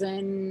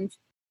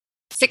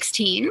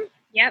 2016.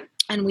 Yep.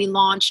 And we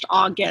launched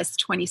August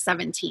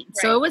 2017. Right.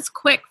 So it was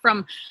quick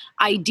from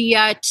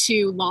idea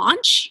to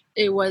launch.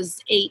 It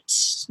was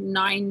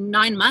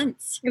 9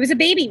 months. It was a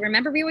baby.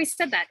 Remember, we always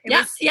said that.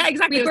 Yeah,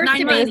 exactly. It was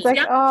 9 months.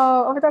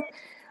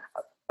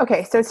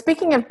 Okay. So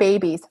speaking of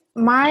babies,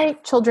 my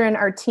children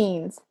are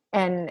teens.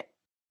 And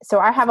so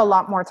I have a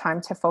lot more time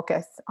to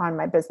focus on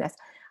my business.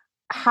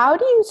 How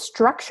do you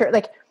structure,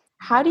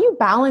 how do you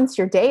balance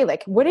your day?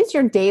 What does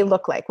your day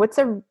look like?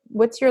 Do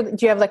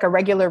you have a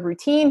regular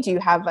routine? Do you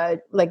have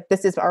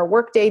this is our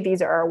work day,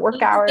 these are our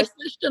work hours?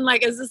 Question,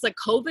 is this a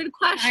COVID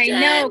question? I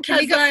know.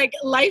 Because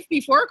life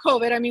before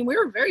COVID, I mean, we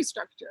were very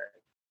structured.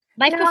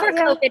 Life before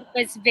COVID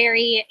was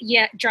very,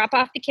 drop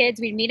off the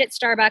kids. We'd meet at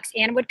Starbucks.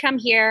 Anne would come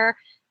here.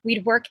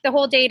 We'd work the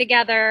whole day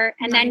together.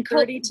 And then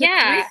 3:30 to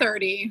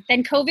 3:30.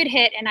 Then COVID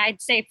hit. And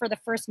I'd say for the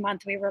first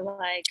month, we were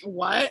like,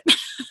 what?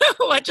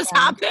 What just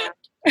happened?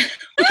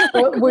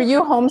 Were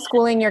you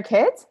homeschooling your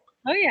kids?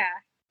 Oh yeah.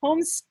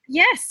 Homes.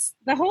 Yes.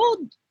 The whole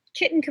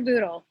kit and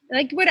caboodle.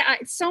 Like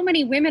so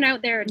many women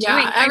out there are doing.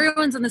 Yeah.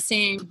 Everyone's in the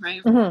same,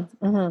 right?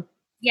 Mm-hmm, mm-hmm.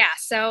 Yeah.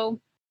 So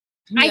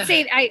I'd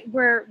say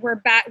we're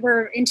back.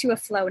 We're into a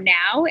flow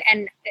now.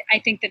 And I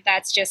think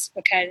that's just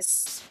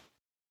because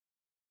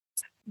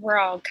we're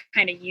all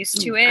kind of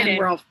used to it. And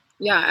we're all,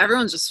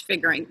 everyone's just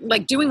figuring,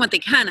 like doing what they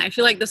can. I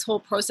feel like this whole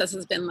process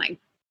has been like,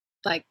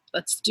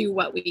 let's do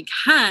what we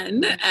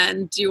can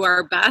and do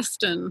our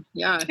best. And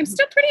I'm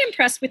still pretty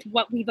impressed with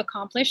what we've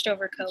accomplished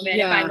over COVID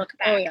if I look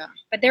back. Oh, yeah.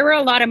 But there were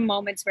a lot of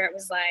moments where it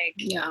was like,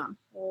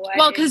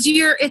 well, because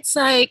it's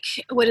like,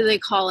 what do they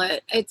call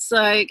it? It's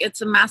like, it's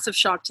a massive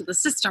shock to the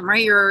system,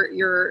 right?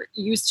 You're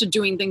used to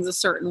doing things a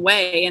certain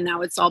way, and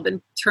now it's all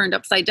been turned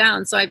upside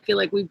down. So I feel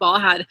like we've all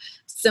had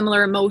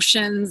similar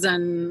emotions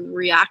and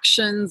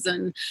reactions,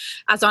 and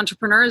as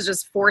entrepreneurs,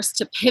 just forced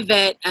to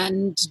pivot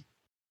and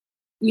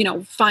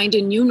find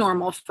a new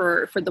normal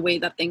for the way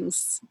that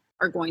things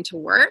are going to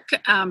work.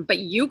 But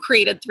you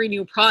created 3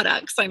 new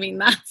products. I mean,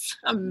 that's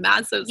a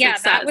massive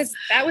success.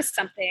 That was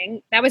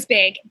something that was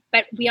big.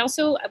 But we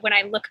also, when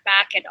I look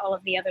back at all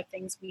of the other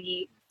things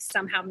we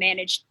somehow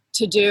managed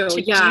to do,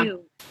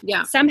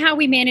 somehow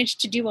we managed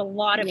to do a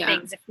lot of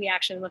things if we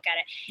actually look at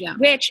it,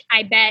 which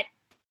I bet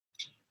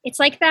it's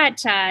like that,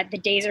 the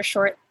days are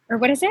short, or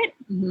what is it?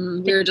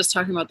 Mm-hmm. We were just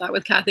talking about that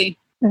with Kathy.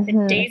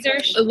 The days are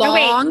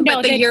long,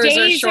 but the years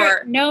are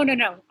short. No,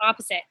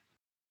 opposite.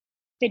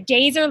 The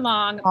days are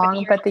long,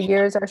 but the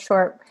years are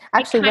short.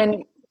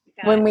 Actually,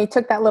 when we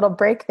took that little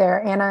break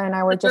there, Anna and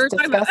I were just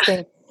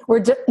discussing.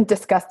 We're just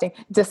discussing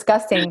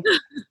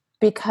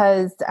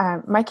because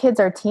my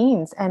kids are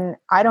teens, and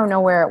I don't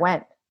know where it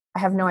went. I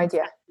have no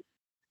idea.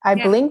 I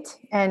blinked,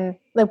 and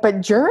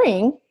but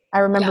during, I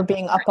remember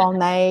being up all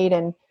night,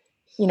 and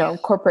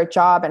corporate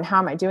job, and how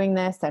am I doing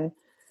this, and.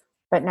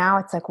 But now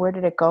it's like, where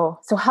did it go?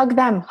 So hug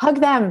them. I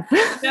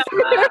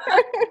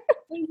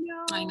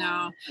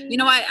know.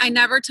 I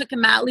never took a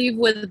mat leave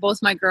with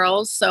both my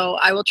girls, so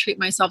I will treat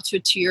myself to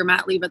a 2-year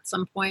mat leave at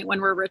some point when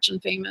we're rich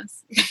and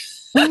famous.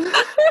 So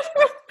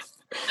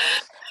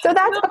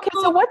that's okay.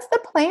 So what's the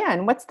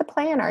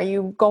plan? Are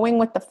you going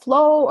with the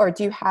flow, or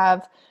do you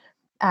have?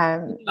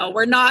 No,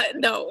 we're not.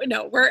 No,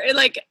 we're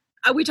like.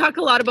 We talk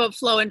a lot about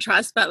flow and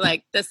trust, but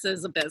like this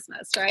is a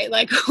business, right?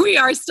 Like we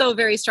are still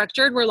very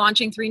structured. We're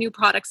launching 3 new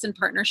products in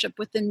partnership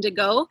with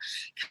Indigo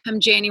come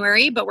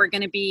January, but we're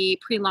going to be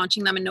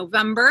pre-launching them in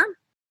November.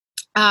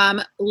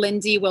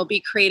 Lindsay will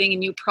be creating a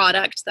new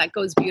product that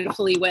goes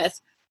beautifully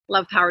with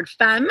Love Powered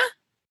Femme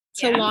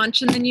to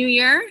launch in the new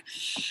year.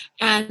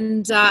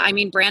 And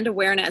brand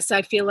awareness.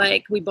 I feel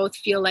like we both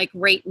feel like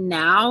right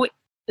now,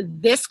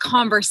 this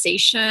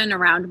conversation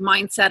around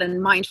mindset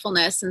and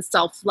mindfulness and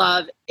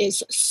self-love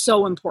is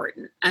so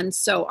important. And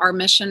so our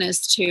mission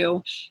is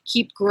to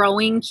keep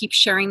growing, keep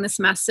sharing this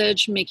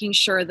message,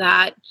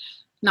 but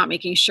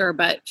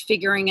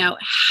figuring out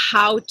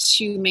how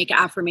to make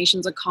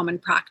affirmations a common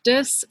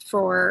practice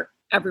for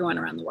everyone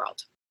around the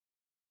world.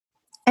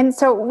 And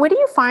so what do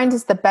you find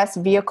is the best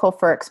vehicle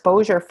for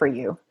exposure for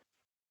you?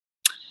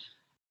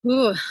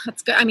 Ooh,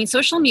 that's good. I mean,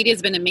 social media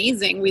has been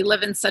amazing. We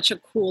live in such a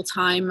cool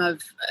time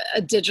of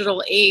a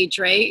digital age,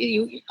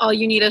 right? All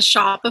you need is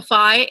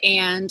Shopify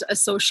and a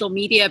social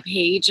media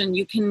page, and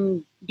you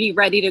can be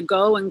ready to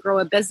go and grow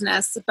a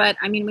business. But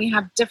I mean, we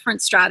have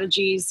different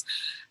strategies.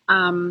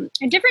 And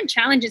different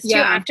challenges too.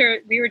 After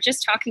we were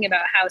just talking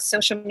about how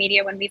social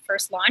media, when we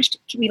first launched,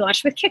 we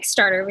launched with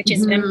Kickstarter, which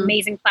is an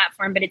amazing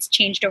platform, but it's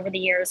changed over the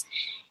years.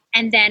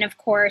 And then, of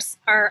course,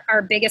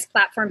 our biggest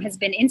platform has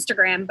been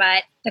Instagram,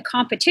 but the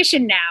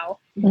competition now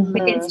with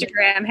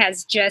Instagram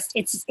has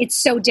it's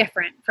so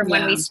different from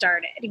when we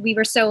started.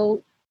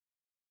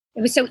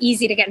 It was so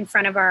easy to get in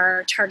front of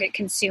our target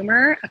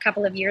consumer a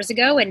couple of years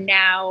ago, and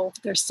now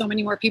there's so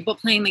many more people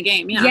playing the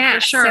game. Yeah,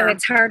 for sure. So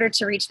it's harder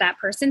to reach that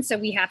person. So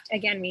we got to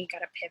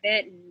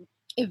pivot. And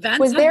events.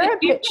 Was there a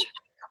huge?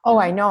 Oh,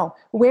 I know.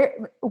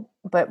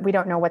 But we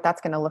don't know what that's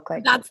going to look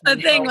like. That's the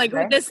thing. Like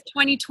with this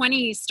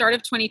 2020, start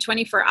of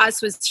 2020 for us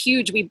was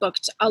huge. We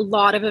booked a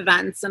lot of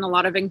events and a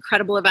lot of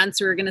incredible events.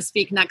 We were going to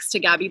speak next to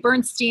Gabby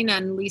Bernstein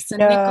and Lisa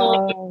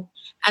Nichol,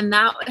 and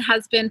that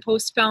has been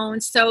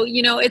postponed. So,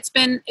 it's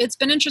been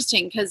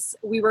interesting because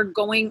we were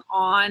going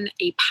on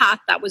a path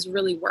that was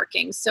really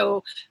working.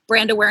 So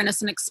brand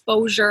awareness and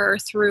exposure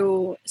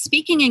through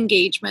speaking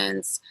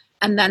engagements,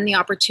 and then the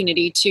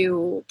opportunity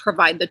to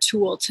provide the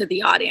tool to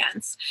the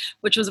audience,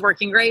 which was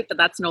working great, but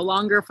that's no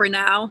longer for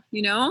now,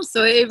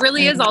 So it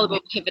really is all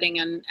about pivoting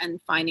and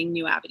finding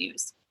new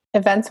avenues.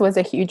 Events was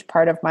a huge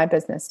part of my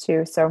business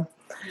too. So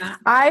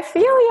I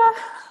feel ya.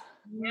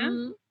 Yeah.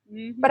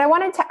 Mm-hmm. But I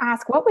wanted to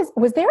ask,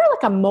 was there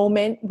like a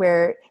moment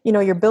where,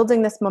 you're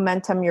building this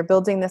momentum,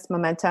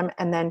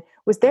 and then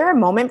was there a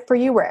moment for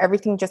you where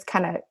everything just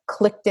kind of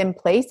clicked in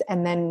place,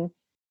 and then,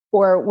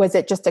 or was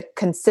it just a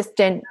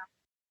consistent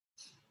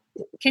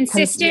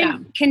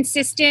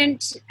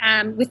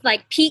with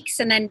like peaks.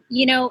 And then,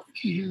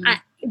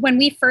 when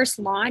we first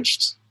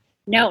launched,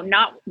 No,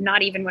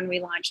 not even when we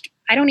launched.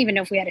 I don't even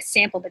know if we had a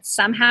sample, but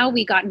somehow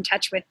we got in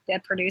touch with the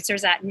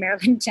producers at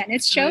Marilyn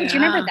Dennis show. Yeah. Do you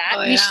remember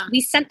that?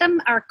 We sent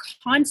them our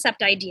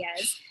concept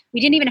ideas. We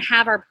didn't even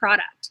have our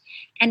product.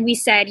 And we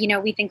said,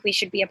 we think we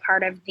should be a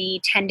part of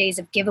the 10 days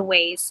of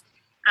giveaways,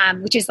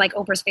 which is like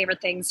Oprah's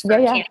favorite things for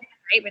Canada,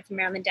 right? With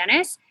Marilyn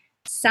Dennis.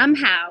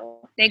 Somehow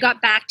they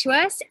got back to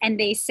us and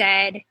they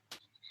said,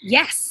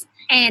 yes.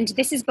 And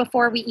this is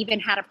before we even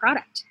had a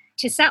product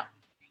to sell.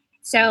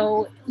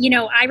 So,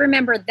 I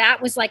remember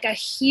that was like a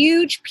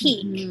huge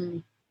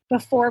peak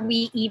before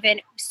we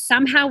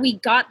somehow we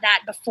got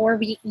that before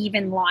we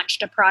even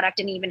launched a product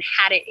and even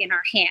had it in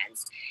our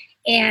hands.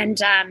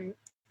 And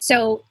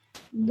so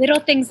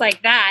little things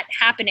like that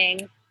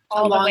happening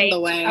along the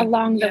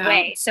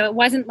way. So it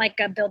wasn't like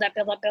a build up,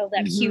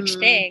 huge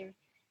thing.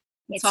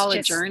 It's all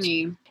a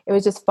journey. It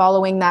was just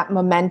following that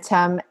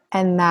momentum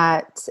and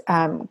that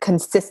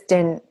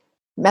consistent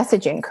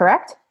messaging,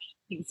 correct?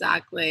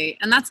 Exactly.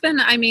 And that's been,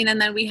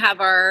 and then we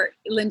have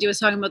Lindy was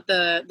talking about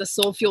the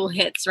Soul Fuel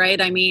hits, right?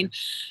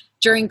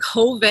 During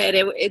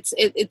COVID,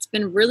 it's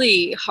been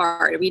really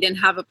hard. We didn't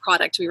have a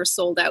product. We were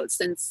sold out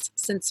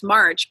since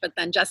March, but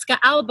then Jessica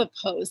Alba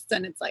posts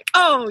and it's like,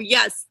 oh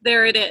yes,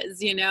 there it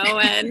is,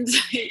 and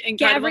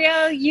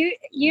Gabrielle Union.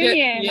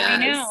 Yes.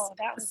 I know.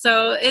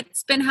 So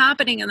it's been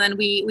happening. And then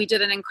we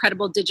did an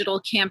incredible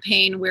digital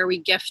campaign where we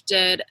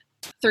gifted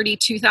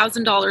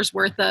 $32,000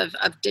 worth of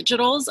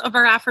digitals of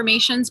our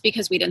affirmations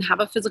because we didn't have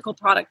a physical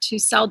product to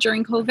sell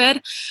during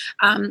COVID.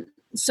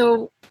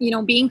 So,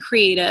 being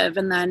creative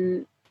and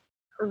then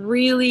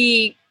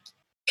really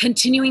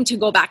continuing to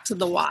go back to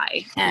the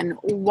why and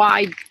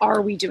why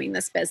are we doing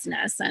this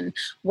business and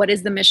what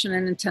is the mission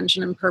and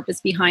intention and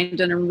purpose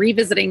behind it, and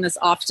revisiting this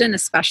often,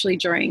 especially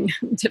during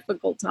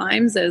difficult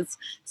times, is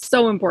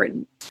so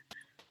important.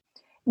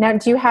 Now,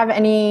 do you have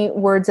any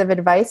words of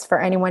advice for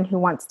anyone who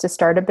wants to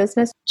start a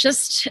business?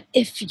 Just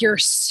if you're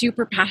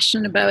super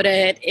passionate about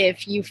it,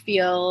 if you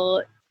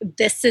feel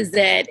this is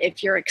it,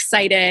 if you're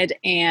excited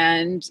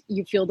and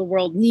you feel the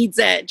world needs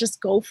it,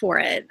 just go for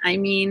it.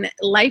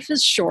 Life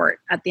is short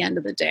at the end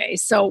of the day.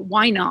 So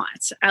why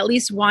not? At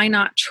least why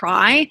not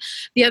try?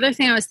 The other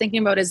thing I was thinking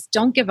about is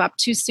don't give up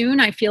too soon.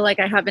 I feel like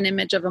I have an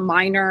image of a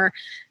miner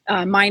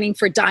mining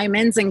for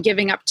diamonds and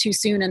giving up too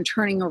soon and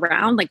turning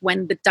around, like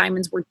when the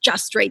diamonds were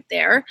just right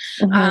there.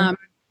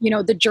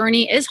 The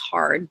journey is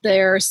hard.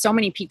 There are so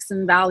many peaks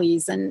and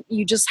valleys, and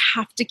you just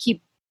have to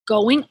keep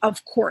going.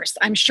 Of course,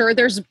 I'm sure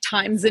there's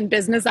times in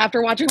business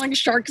after watching like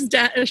Shark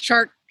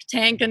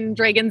Tank and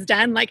Dragon's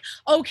Den, like,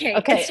 okay,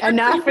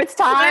 enough. It's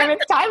time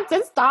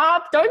to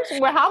stop.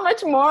 How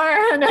much more?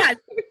 Yeah,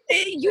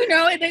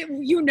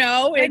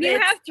 when you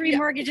have 3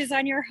 mortgages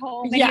on your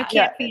home and you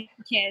can't feed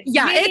kids.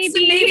 Yeah,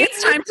 maybe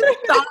it's time to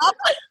stop.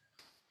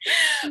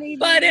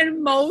 But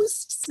in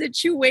most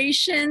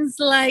situations,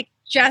 like,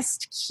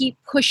 just keep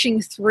pushing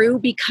through,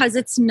 because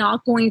it's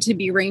not going to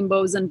be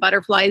rainbows and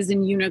butterflies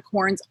and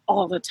unicorns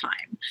all the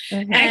time.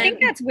 And I think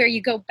that's where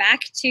you go back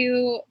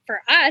to,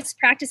 for us,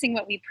 practicing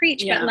what we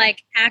preach, but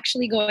like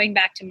actually going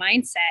back to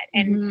mindset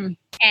and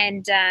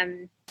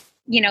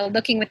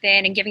looking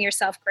within and giving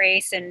yourself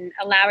grace and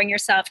allowing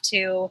yourself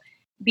to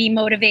be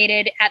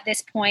motivated at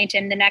this point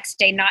and the next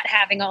day not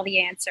having all the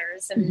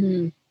answers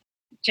and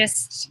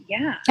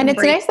And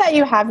it's nice that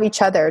you have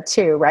each other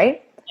too,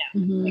 right?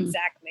 Yeah,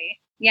 exactly.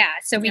 Yeah,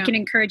 so we can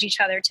encourage each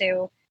other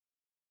to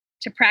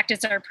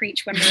practice our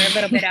preach when we're a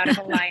little bit out of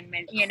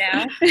alignment,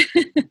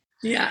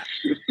 Yeah.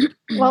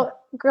 Well,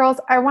 girls,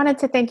 I wanted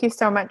to thank you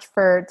so much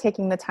for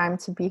taking the time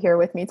to be here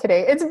with me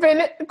today. It's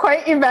been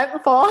quite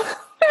eventful.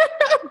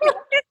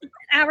 This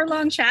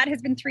hour-long chat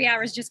has been 3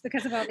 hours just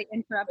because of all the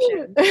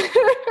interruptions.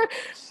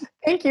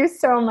 Thank you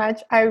so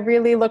much. I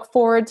really look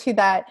forward to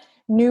that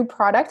new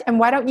product. And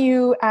why don't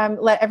you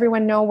let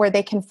everyone know where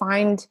they can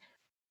find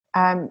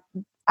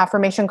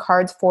affirmation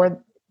cards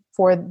for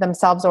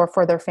themselves or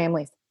for their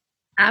families?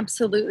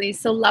 Absolutely.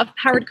 So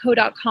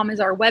lovepoweredco.com is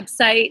our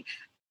website.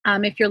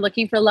 If you're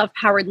looking for Love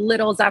Powered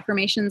Littles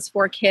affirmations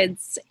for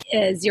kids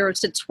 0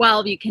 to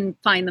 12, you can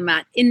find them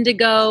at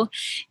Indigo.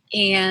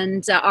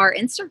 And our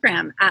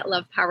Instagram at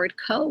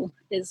lovepoweredco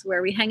is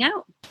where we hang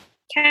out.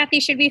 Kathy,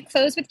 should we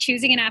close with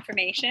choosing an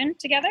affirmation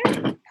together?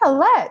 Yeah,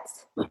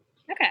 let's.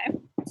 Okay.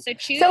 So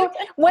choose. So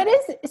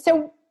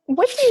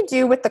what do you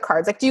do with the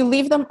cards? Like, do you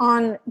leave them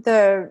on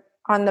the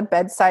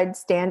bedside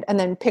stand and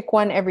then pick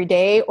one every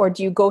day? Or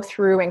do you go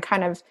through and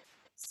kind of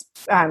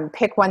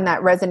pick one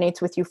that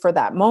resonates with you for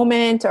that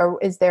moment? Or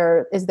is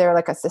there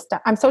like a system?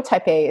 I'm so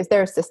type A. Is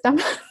there a system?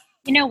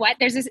 You know what?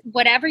 There's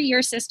whatever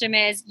your system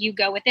is, you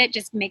go with it.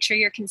 Just make sure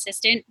you're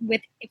consistent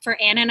for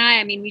Anna and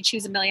I mean, we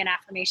choose 1 million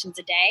affirmations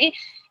a day,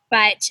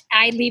 but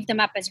I leave them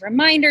up as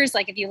reminders.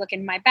 Like if you look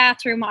in my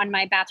bathroom, on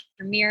my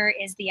bathroom mirror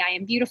is the I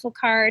Am Beautiful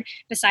card.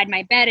 Beside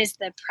my bed is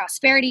the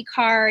prosperity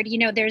card.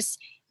 There's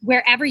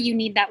wherever you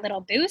need that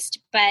little boost,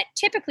 but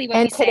typically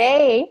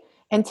today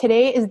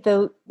is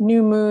the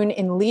new moon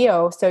in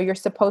Leo. So you're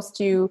supposed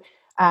to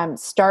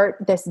start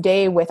this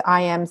day with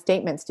I am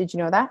statements. Did you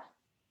know that?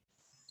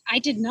 I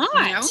did not.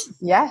 No?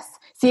 Yes.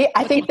 See,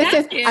 I think this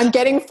is, you. I'm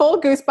getting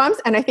full goosebumps,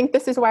 and I think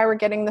this is why we're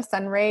getting the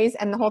sun rays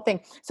and the whole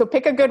thing. So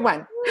pick a good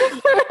one.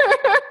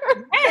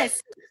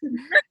 Yes.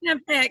 You're gonna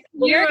pick.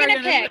 You're going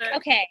to pick.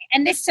 Okay.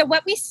 And this, so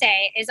what we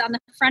say is on the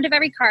front of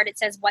every card, it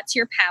says, what's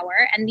your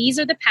power? And these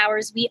are the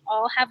powers we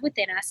all have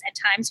within us. At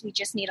times, we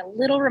just need a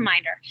little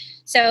reminder.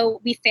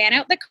 So we fan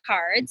out the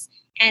cards.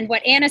 And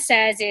what Anna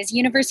says is,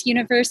 universe,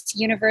 universe,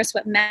 universe,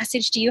 what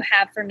message do you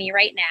have for me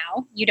right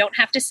now? You don't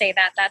have to say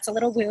that. That's a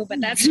little woo, but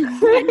that's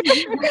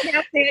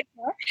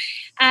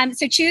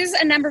so choose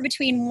a number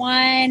between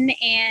 1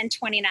 and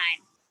 29.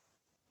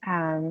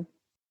 I'm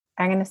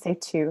going to say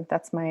 2.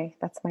 That's my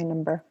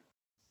number.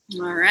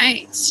 All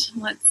right.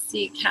 Let's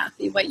see,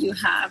 Kathy, what you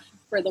have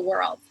for the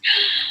world.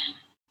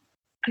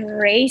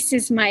 Grace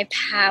is my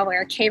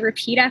power. Okay,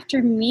 repeat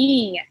after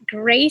me.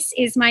 Grace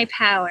is my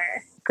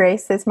power.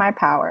 Grace is my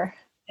power.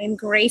 I'm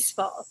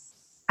graceful.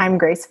 I'm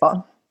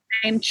graceful.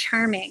 I am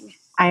charming.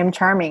 I am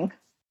charming.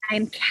 I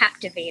am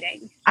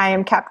captivating. I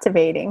am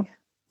captivating.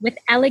 With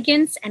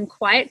elegance and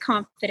quiet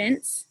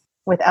confidence.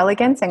 With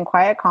elegance and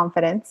quiet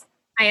confidence.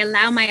 I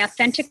allow my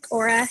authentic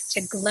aura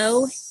to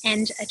glow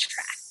and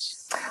attract.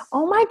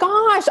 Oh my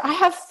gosh, I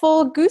have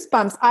full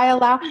goosebumps.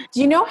 Do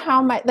you know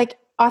how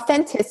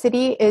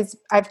authenticity is,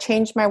 I've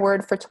changed my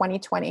word for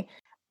 2020.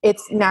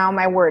 It's now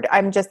my word.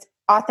 I'm just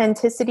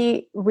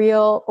authenticity,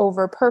 real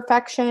over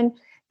perfection.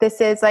 This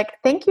is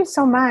thank you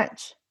so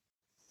much.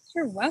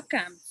 You're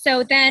welcome.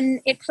 So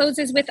then it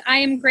closes with, I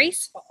am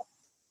graceful.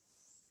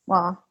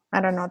 Well, I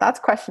don't know. That's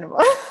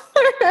questionable.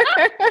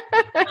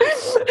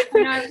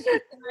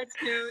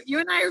 You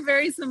and I are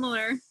very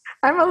similar.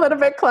 I'm a little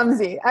bit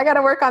clumsy. I got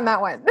to work on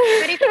that one.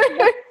 I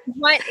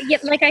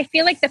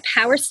feel like the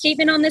power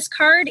statement on this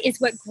card is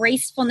what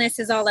gracefulness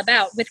is all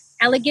about. With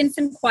elegance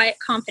and quiet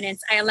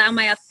confidence, I allow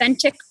my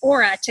authentic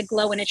aura to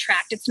glow and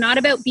attract. It's not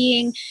about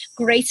being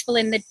graceful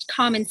in the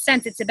common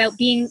sense. It's about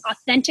being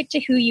authentic to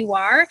who you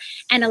are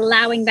and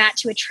allowing that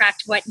to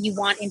attract what you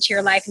want into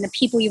your life and the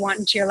people you want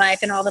into your life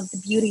and all of the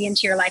beauty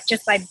into your life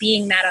just by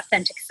being that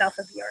authentic self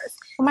of yours.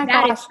 Oh my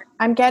gosh,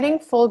 I'm getting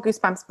full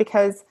goosebumps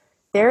because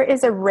there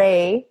is a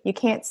ray, you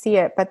can't see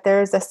it, but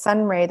there's a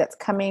sun ray that's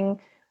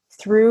coming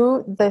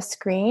through the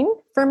screen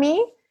for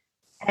me.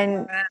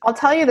 And I'll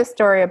tell you the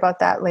story about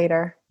that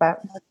later,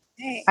 but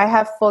I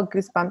have full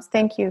goosebumps.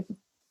 Thank you.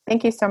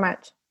 Thank you so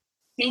much.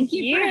 Thank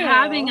you for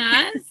having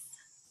us.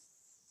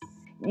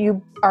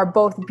 You are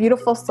both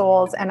beautiful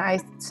souls, and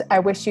I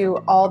wish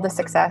you all the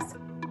success.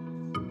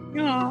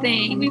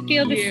 We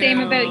feel the same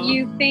about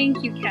you.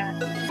 Thank you,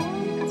 Kat.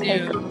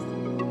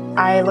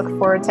 I look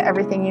forward to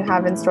everything you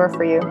have in store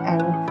for you,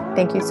 and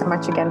thank you so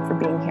much again for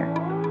being here.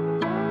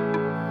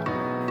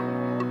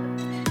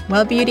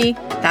 Well, beauty,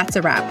 that's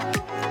a wrap.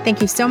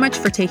 Thank you so much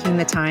for taking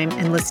the time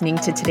and listening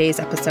to today's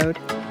episode.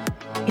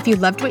 If you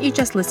loved what you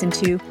just listened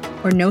to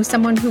or know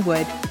someone who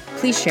would,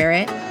 please share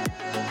it.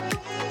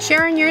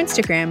 Share on your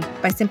Instagram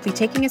by simply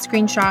taking a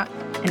screenshot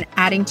and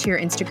adding to your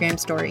Instagram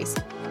stories.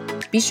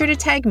 Be sure to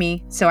tag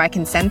me so I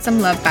can send some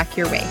love back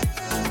your way.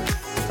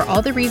 For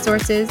all the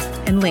resources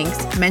and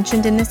links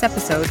mentioned in this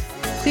episode,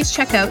 please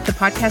check out the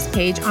podcast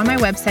page on my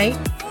website,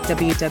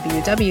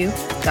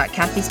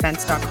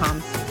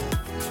 www.kathyspence.com.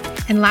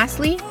 And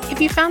lastly,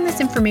 if you found this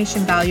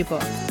information valuable,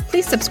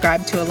 please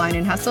subscribe to Align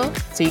and Hustle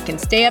so you can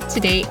stay up to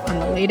date on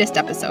the latest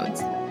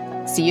episodes.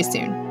 See you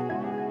soon.